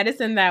gets his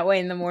medicine that way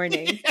in the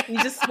morning. He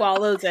just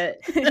swallows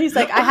it. He's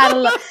like, I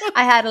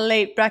had a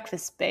late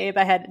breakfast, babe.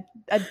 I had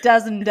a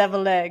dozen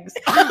deviled eggs.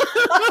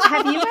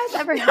 Have you guys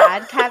ever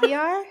had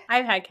caviar?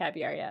 I've had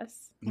caviar,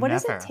 yes. What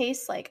does it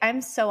taste like? I'm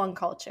so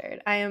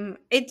uncultured.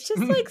 It's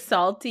just like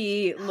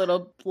salty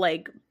little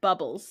like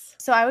bubbles.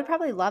 So I would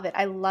probably love it.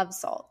 I love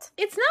salt.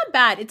 It's not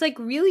bad. It's like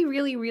really,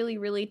 really, really,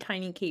 really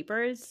tiny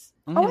capers.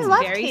 Oh, I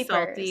love very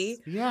capers. Salty.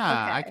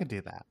 Yeah, okay. I could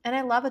do that. And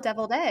I love a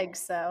deviled egg,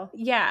 so.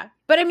 Yeah.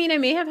 But I mean, I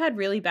may have had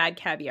really bad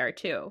caviar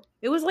too.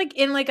 It was like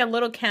in like a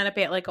little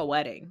canopy at like a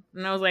wedding.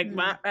 And I was like,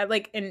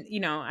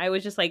 I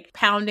was just like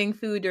pounding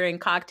food during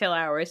cocktail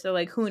hours. So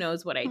like, who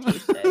knows what I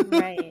tasted.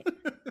 Right.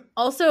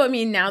 Also, I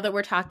mean, now that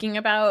we're talking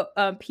about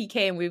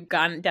PK and we've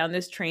gone down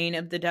this train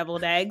of the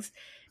deviled eggs,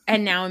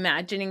 and now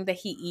imagining that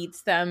he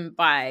eats them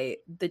by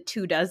the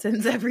 2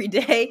 dozens every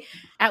day.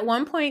 At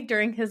one point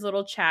during his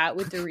little chat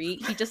with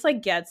Dorit, he just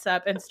like gets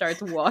up and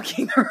starts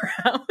walking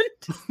around.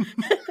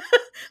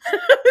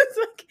 I was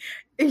like,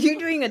 are you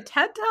doing a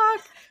TED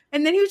Talk?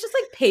 And then he was just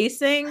like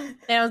pacing.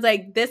 And I was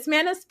like, this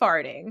man is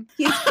farting.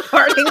 He's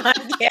farting on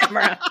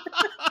camera.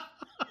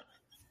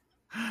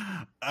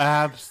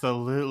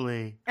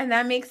 Absolutely. And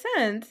that makes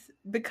sense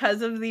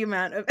because of the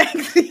amount of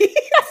eggs he eats.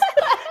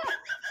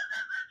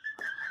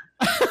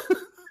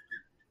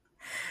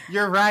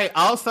 You're right.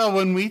 Also,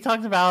 when we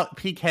talked about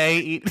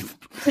PK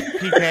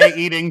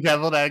eating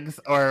deviled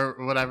eggs or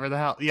whatever the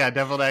hell,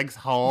 deviled eggs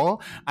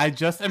whole, I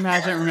just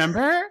imagine,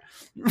 remember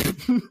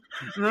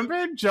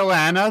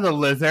Joanna, the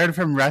lizard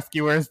from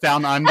Rescuers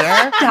Down Under?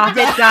 Stop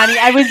it, Donny.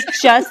 I was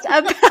just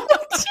about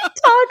to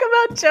talk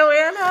about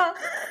Joanna.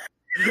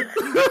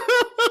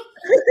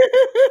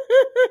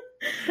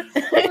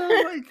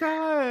 Oh my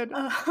god.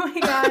 Oh my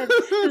god.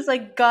 It's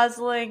like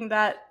guzzling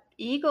that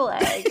eagle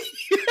egg.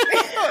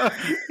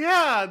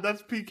 Yeah,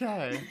 that's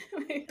PK.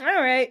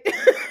 All right.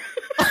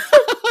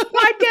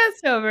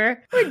 Podcast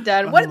over. We're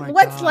done.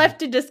 What's left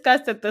to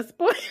discuss at this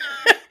point?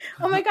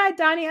 Oh my god,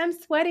 Donny, I'm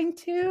sweating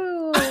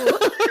too.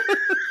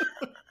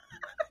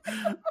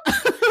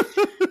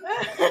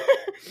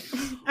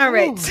 All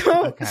right.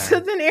 So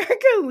then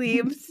Erica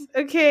leaves.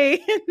 Okay.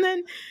 And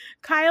then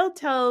Kyle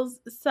tells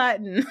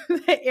Sutton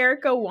that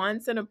Erica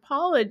wants an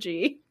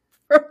apology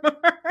from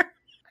her.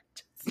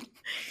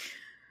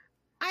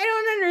 I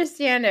don't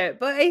understand it,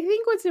 but I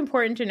think what's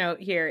important to note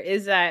here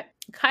is that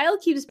Kyle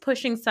keeps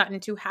pushing Sutton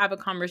to have a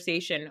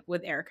conversation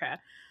with Erica.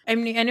 I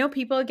mean, I know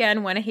people,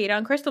 again, want to hate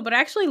on Crystal, but I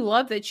actually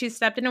love that she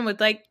stepped in and was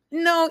like,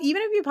 no,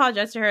 even if you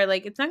apologize to her,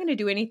 like, it's not going to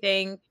do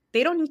anything.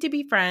 They don't need to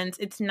be friends.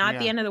 It's not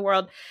the end of the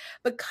world.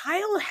 But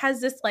Kyle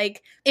has this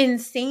like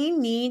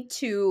insane need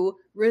to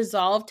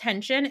resolve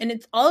tension. And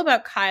it's all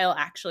about Kyle,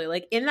 actually.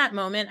 Like in that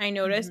moment, I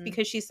noticed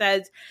because she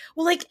says,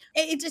 well, like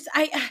it just,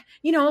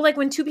 like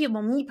when two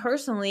people meet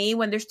personally,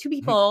 when there's two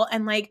people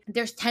and like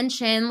there's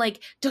tension,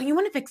 like, don't you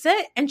want to fix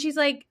it? And she's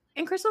like,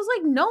 and Crystal's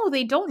like, no,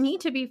 they don't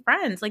need to be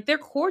friends. Like, they're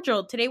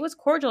cordial. Today was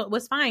cordial. It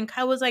was fine.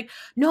 Kyle was like,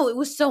 no, it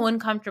was so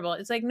uncomfortable.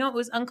 It's like, no, it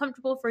was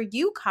uncomfortable for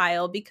you,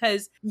 Kyle,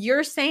 because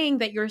you're saying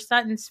that you're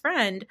Sutton's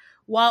friend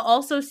while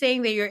also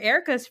saying that you're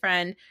Erica's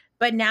friend.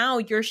 But now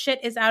your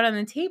shit is out on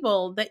the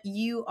table that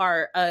you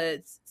are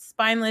a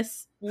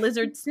spineless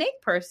lizard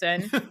snake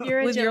person.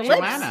 You're with your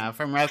Joanna lips.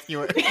 from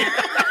Rescuers.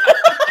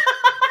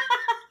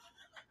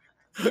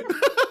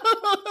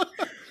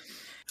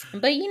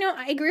 But,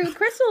 I agree with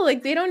Crystal.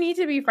 Like, they don't need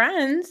to be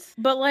friends,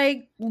 but,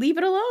 like, leave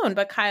it alone.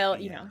 But Kyle,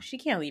 she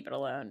can't leave it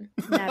alone.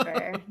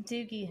 Never.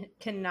 Doogie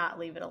cannot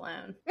leave it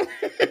alone.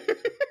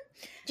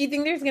 Do you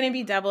think there's going to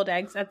be deviled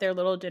eggs at their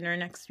little dinner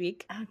next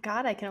week? Oh,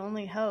 God, I can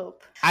only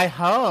hope. I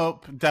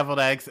hope deviled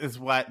eggs is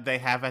what they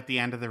have at the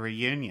end of the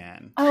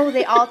reunion. Oh,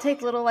 they all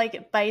take little,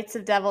 like, bites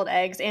of deviled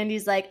eggs.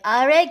 Andy's like,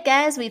 all right,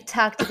 guys, we've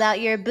talked about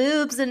your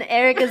boobs, and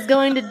Erica's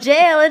going to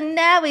jail, and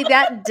now we've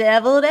got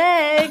deviled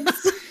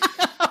eggs.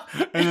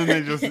 And then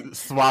they just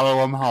swallow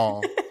them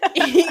whole.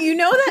 You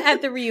know that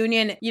at the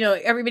reunion,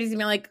 everybody's gonna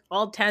be like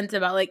all tense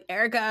about like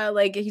Erica,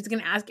 like he's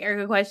gonna ask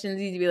Erica questions.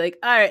 He's gonna be like,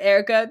 all right,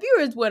 Erica,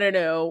 viewers want to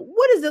know,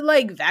 what is it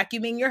like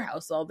vacuuming your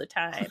house all the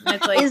time? And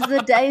it's like, is the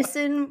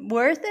Dyson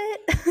worth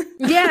it?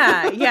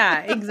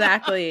 Yeah,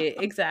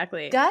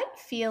 exactly. Gut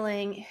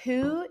feeling,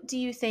 who do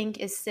you think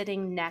is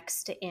sitting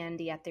next to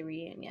Andy at the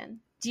reunion?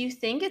 Do you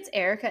think it's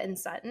Erica and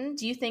Sutton?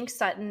 Do you think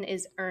Sutton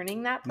is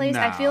earning that place?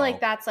 No. I feel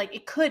like that's like,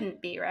 it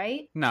couldn't be,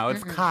 right? No,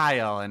 it's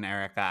Kyle and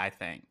Erica, I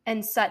think.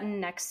 And Sutton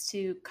next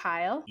to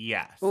Kyle?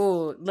 Yes.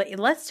 Oh,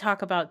 let's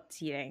talk about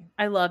seating.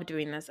 I love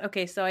doing this.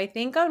 Okay, so I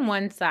think on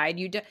one side,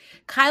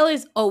 Kyle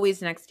is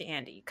always next to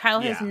Andy.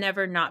 Kyle has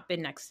never not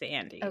been next to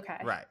Andy. Okay.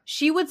 Right.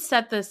 She would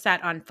set the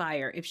set on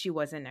fire if she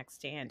wasn't next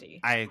to Andy.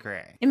 I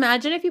agree.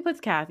 Imagine if he puts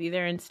Kathy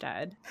there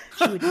instead.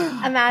 She would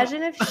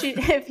Imagine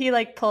if he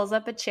like pulls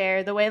up a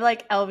chair, the way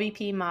like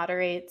LVP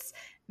moderates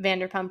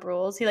Vanderpump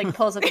Rules. He like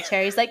pulls up a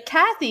chair. He's like,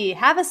 Kathy,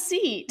 have a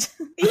seat.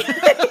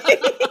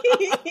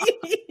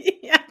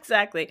 Yeah,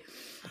 exactly.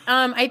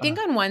 I think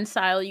on one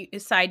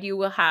side you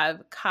will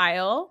have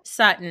Kyle,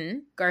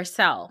 Sutton,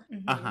 Garcelle,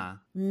 Uh-huh.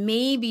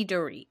 maybe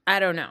Dorit. I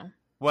don't know.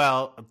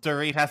 Well,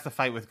 Dorit has to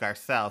fight with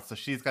Garcelle, so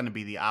she's going to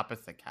be the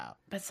opposite couch.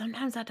 But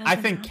sometimes that doesn't I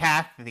think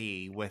happen.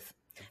 Kathy with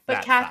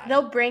But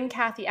they'll bring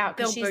Kathy out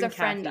because she's a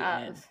friend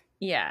of.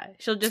 Yeah,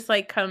 she'll just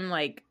like come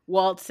like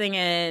waltzing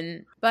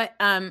in. But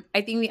I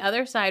think the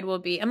other side will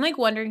be, I'm like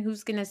wondering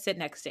who's going to sit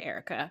next to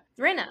Erica.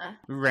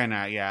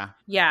 Rinna, yeah.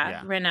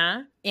 Yeah,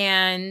 Rinna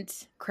and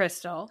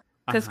Crystal.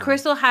 Because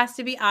Crystal has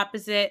to be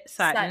opposite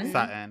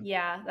Sutton.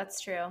 Yeah,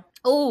 that's true.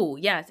 Oh,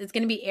 yes. It's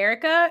going to be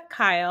Erica,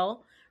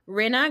 Kyle,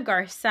 Rinna,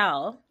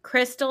 Garcelle,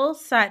 Crystal,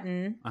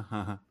 Sutton,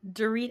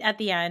 Dorit at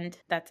the end.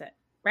 That's it.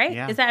 Right?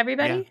 Yeah. Is that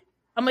everybody? Yeah.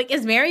 I'm like,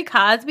 is Mary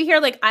Cosby here?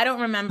 Like, I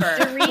don't remember.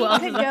 Dorit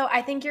could go.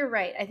 I think you're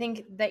right. I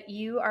think that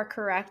you are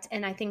correct.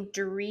 And I think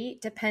Dorit,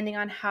 depending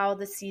on how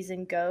the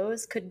season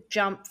goes, could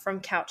jump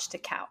from couch to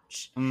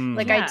couch.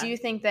 I do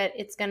think that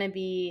it's going to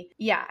be,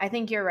 I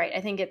think you're right.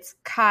 I think it's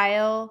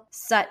Kyle,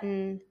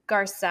 Sutton,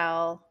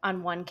 Garcelle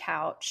on one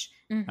couch,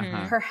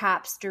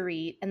 perhaps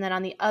Dorit. And then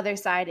on the other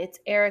side, it's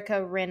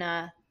Erica,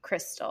 Rinna,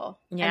 Crystal.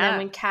 Yeah. And then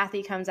when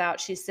Kathy comes out,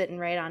 she's sitting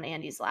right on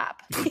Andy's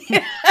lap.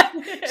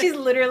 She's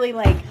literally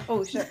like,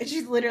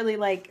 she's literally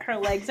like, her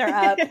legs are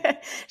up.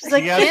 She's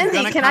like,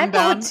 Andy, can I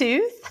pull a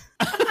tooth?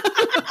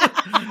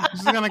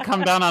 She's going to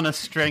come down on a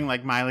string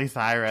like Miley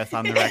Cyrus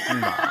on the wrecking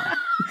ball.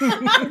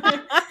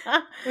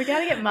 We got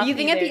to get Muffy. You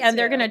think at the end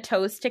they're going to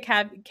toast to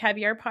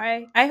caviar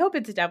pie? I hope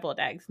it's deviled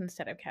eggs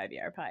instead of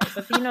caviar pie.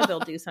 But they'll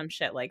do some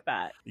shit like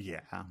that.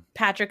 Yeah.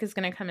 Patrick is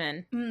going to come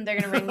in. They're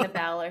going to ring the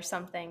bell or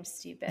something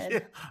stupid. Yeah.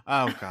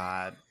 Oh,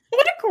 God.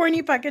 What a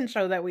corny fucking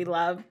show that we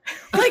love.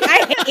 Like,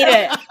 I hate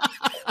it.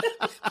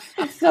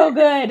 It's so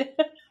good.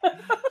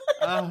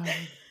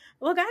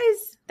 Well,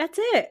 guys, that's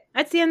it.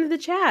 That's the end of the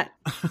chat.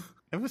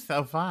 It was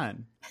so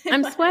fun.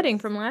 I'm sweating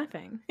from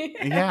laughing.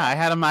 Yeah, I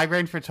had a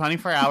migraine for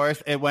 24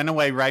 hours. It went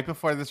away right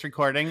before this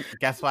recording.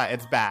 Guess what?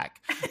 It's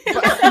back.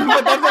 But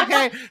that's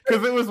okay,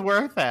 because it was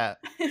worth it.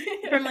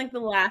 From like the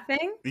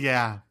laughing?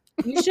 Yeah.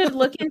 You should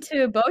look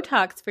into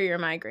Botox for your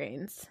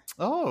migraines.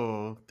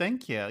 Oh,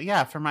 thank you.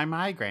 Yeah, for my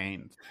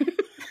migraines.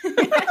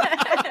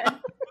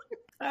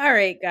 All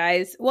right,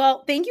 guys.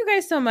 Well, thank you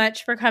guys so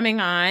much for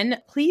coming on.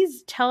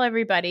 Please tell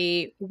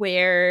everybody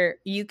where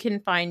you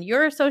can find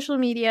your social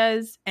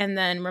medias and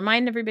then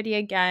remind everybody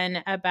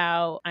again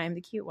about I'm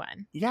the Cute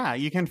One. Yeah,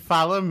 you can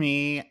follow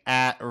me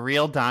at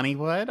Real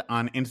Donnywood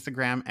on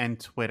Instagram and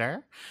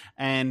Twitter.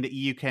 And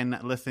you can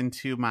listen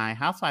to my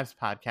Housewives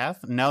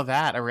podcast, Know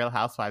That, a Real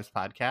Housewives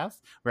podcast,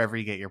 wherever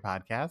you get your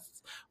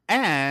podcasts.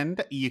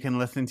 And you can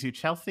listen to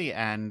Chelsea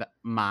and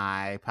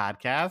my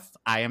podcast,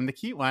 I Am the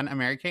Cute One, a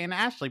Mary Kay and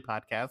Ashley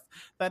podcast,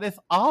 that is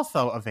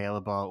also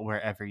available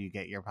wherever you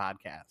get your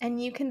podcast.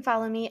 And you can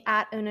follow me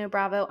at Ono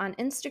Bravo on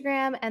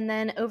Instagram, and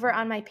then over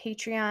on my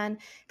Patreon,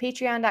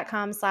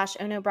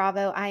 patreon.com/Ono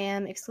Bravo, I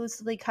am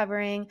exclusively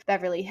covering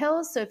Beverly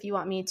Hills. So if you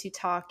want me to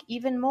talk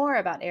even more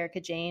about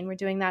Erica Jane, we're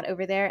doing that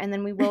over there. And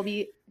then we will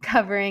be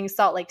covering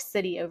Salt Lake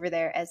City over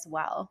there as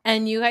well.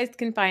 And you guys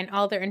can find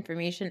all their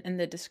information in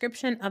the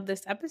description of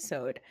this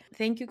episode.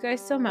 Thank you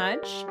guys so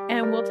much.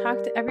 And we'll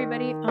talk to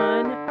everybody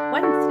on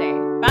Wednesday.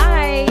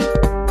 Bye.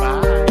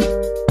 Bye.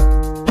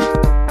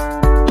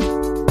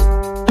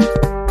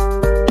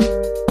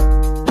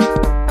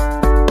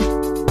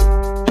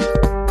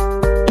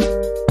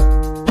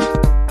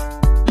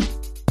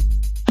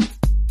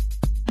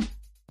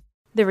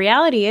 The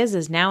Reality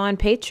is now on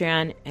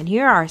Patreon, and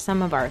here are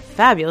some of our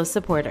fabulous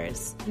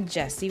supporters.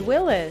 Jesse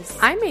Willis.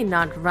 I may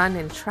not run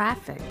in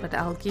traffic, but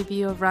I'll give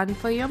you a run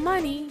for your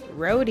money.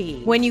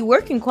 RHOBH. When you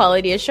work in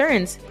quality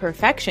assurance,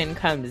 perfection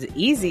comes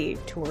easy.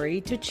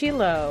 Tori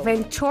Tuchilo.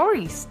 When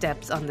Tori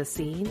steps on the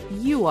scene,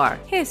 you are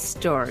his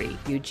story.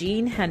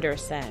 Eugene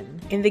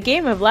Henderson. In the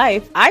game of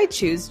life, I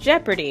choose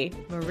Jeopardy!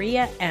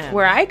 Maria M.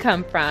 Where I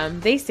come from,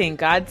 they sing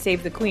God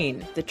Save the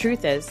Queen. The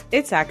truth is,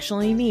 it's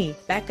actually me.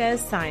 Becca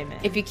Simon.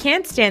 If you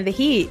can't stand the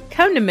heat,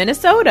 come to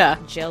Minnesota.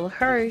 Jill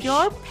Hirsch.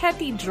 Your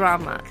petty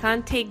drama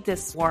can't take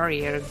this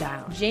warrior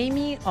down.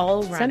 Jamie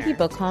Allrunner. Some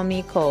people call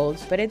me cold,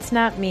 but it's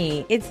not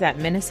me. It's that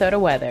Minnesota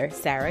weather.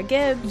 Sarah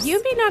Gibbs.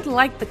 You may not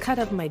like the cut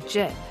of my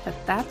jib, but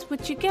that's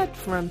what you get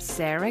from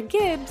Sarah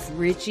Gibbs.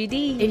 Richie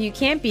D. If you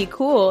can't be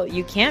cool,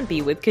 you can't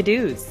be with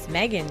Caduce.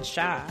 Megan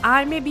Shaw.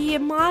 I may be a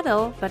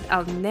model, but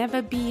I'll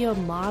never be a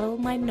model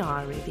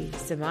minority.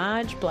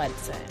 Samaj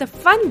Bledson. The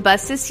fun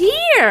bus is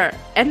here,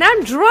 and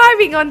I'm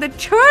driving on the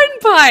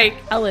turnpike.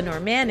 Eleanor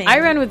Manning. I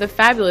run with a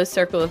fabulous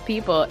circle of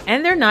people,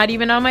 and they're not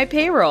even on my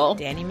payroll.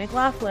 Danny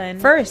McLaughlin.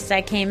 First,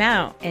 I came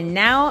out, and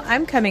now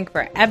I'm coming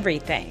for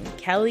everything.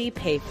 Kelly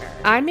Paper.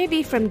 I may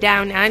be from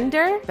down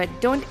under, but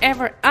don't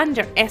ever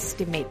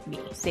underestimate me.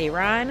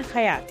 Seyran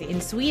Hayati. In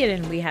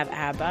Sweden, we have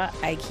ABBA,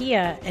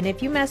 IKEA, and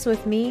if you mess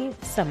with me,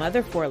 some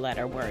other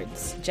four-letter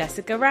words.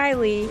 Jessica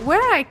Riley.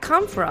 Where I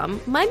come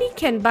from, money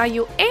can buy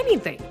you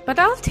anything, but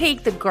I'll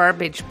take the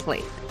garbage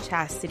plate.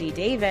 Chastity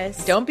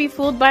Davis. Don't be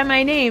fooled by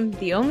my name.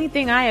 The only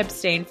thing I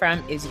abstain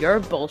from is your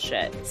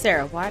bullshit.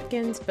 Sarah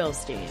Watkins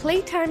Bilstein.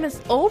 Playtime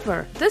is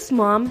over. This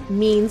mom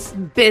means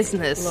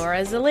business.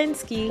 Laura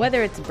Zelinsky.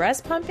 Whether it's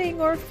breast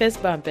pumping or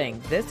fist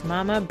bumping, this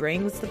mama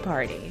brings the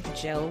party.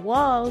 Jill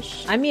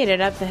Walsh. I made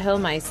it up the hill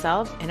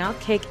myself, and I'll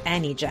kick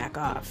any jack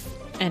off.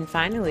 And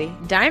finally,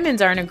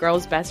 diamonds aren't a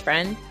girl's best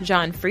friend.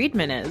 John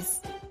Friedman is.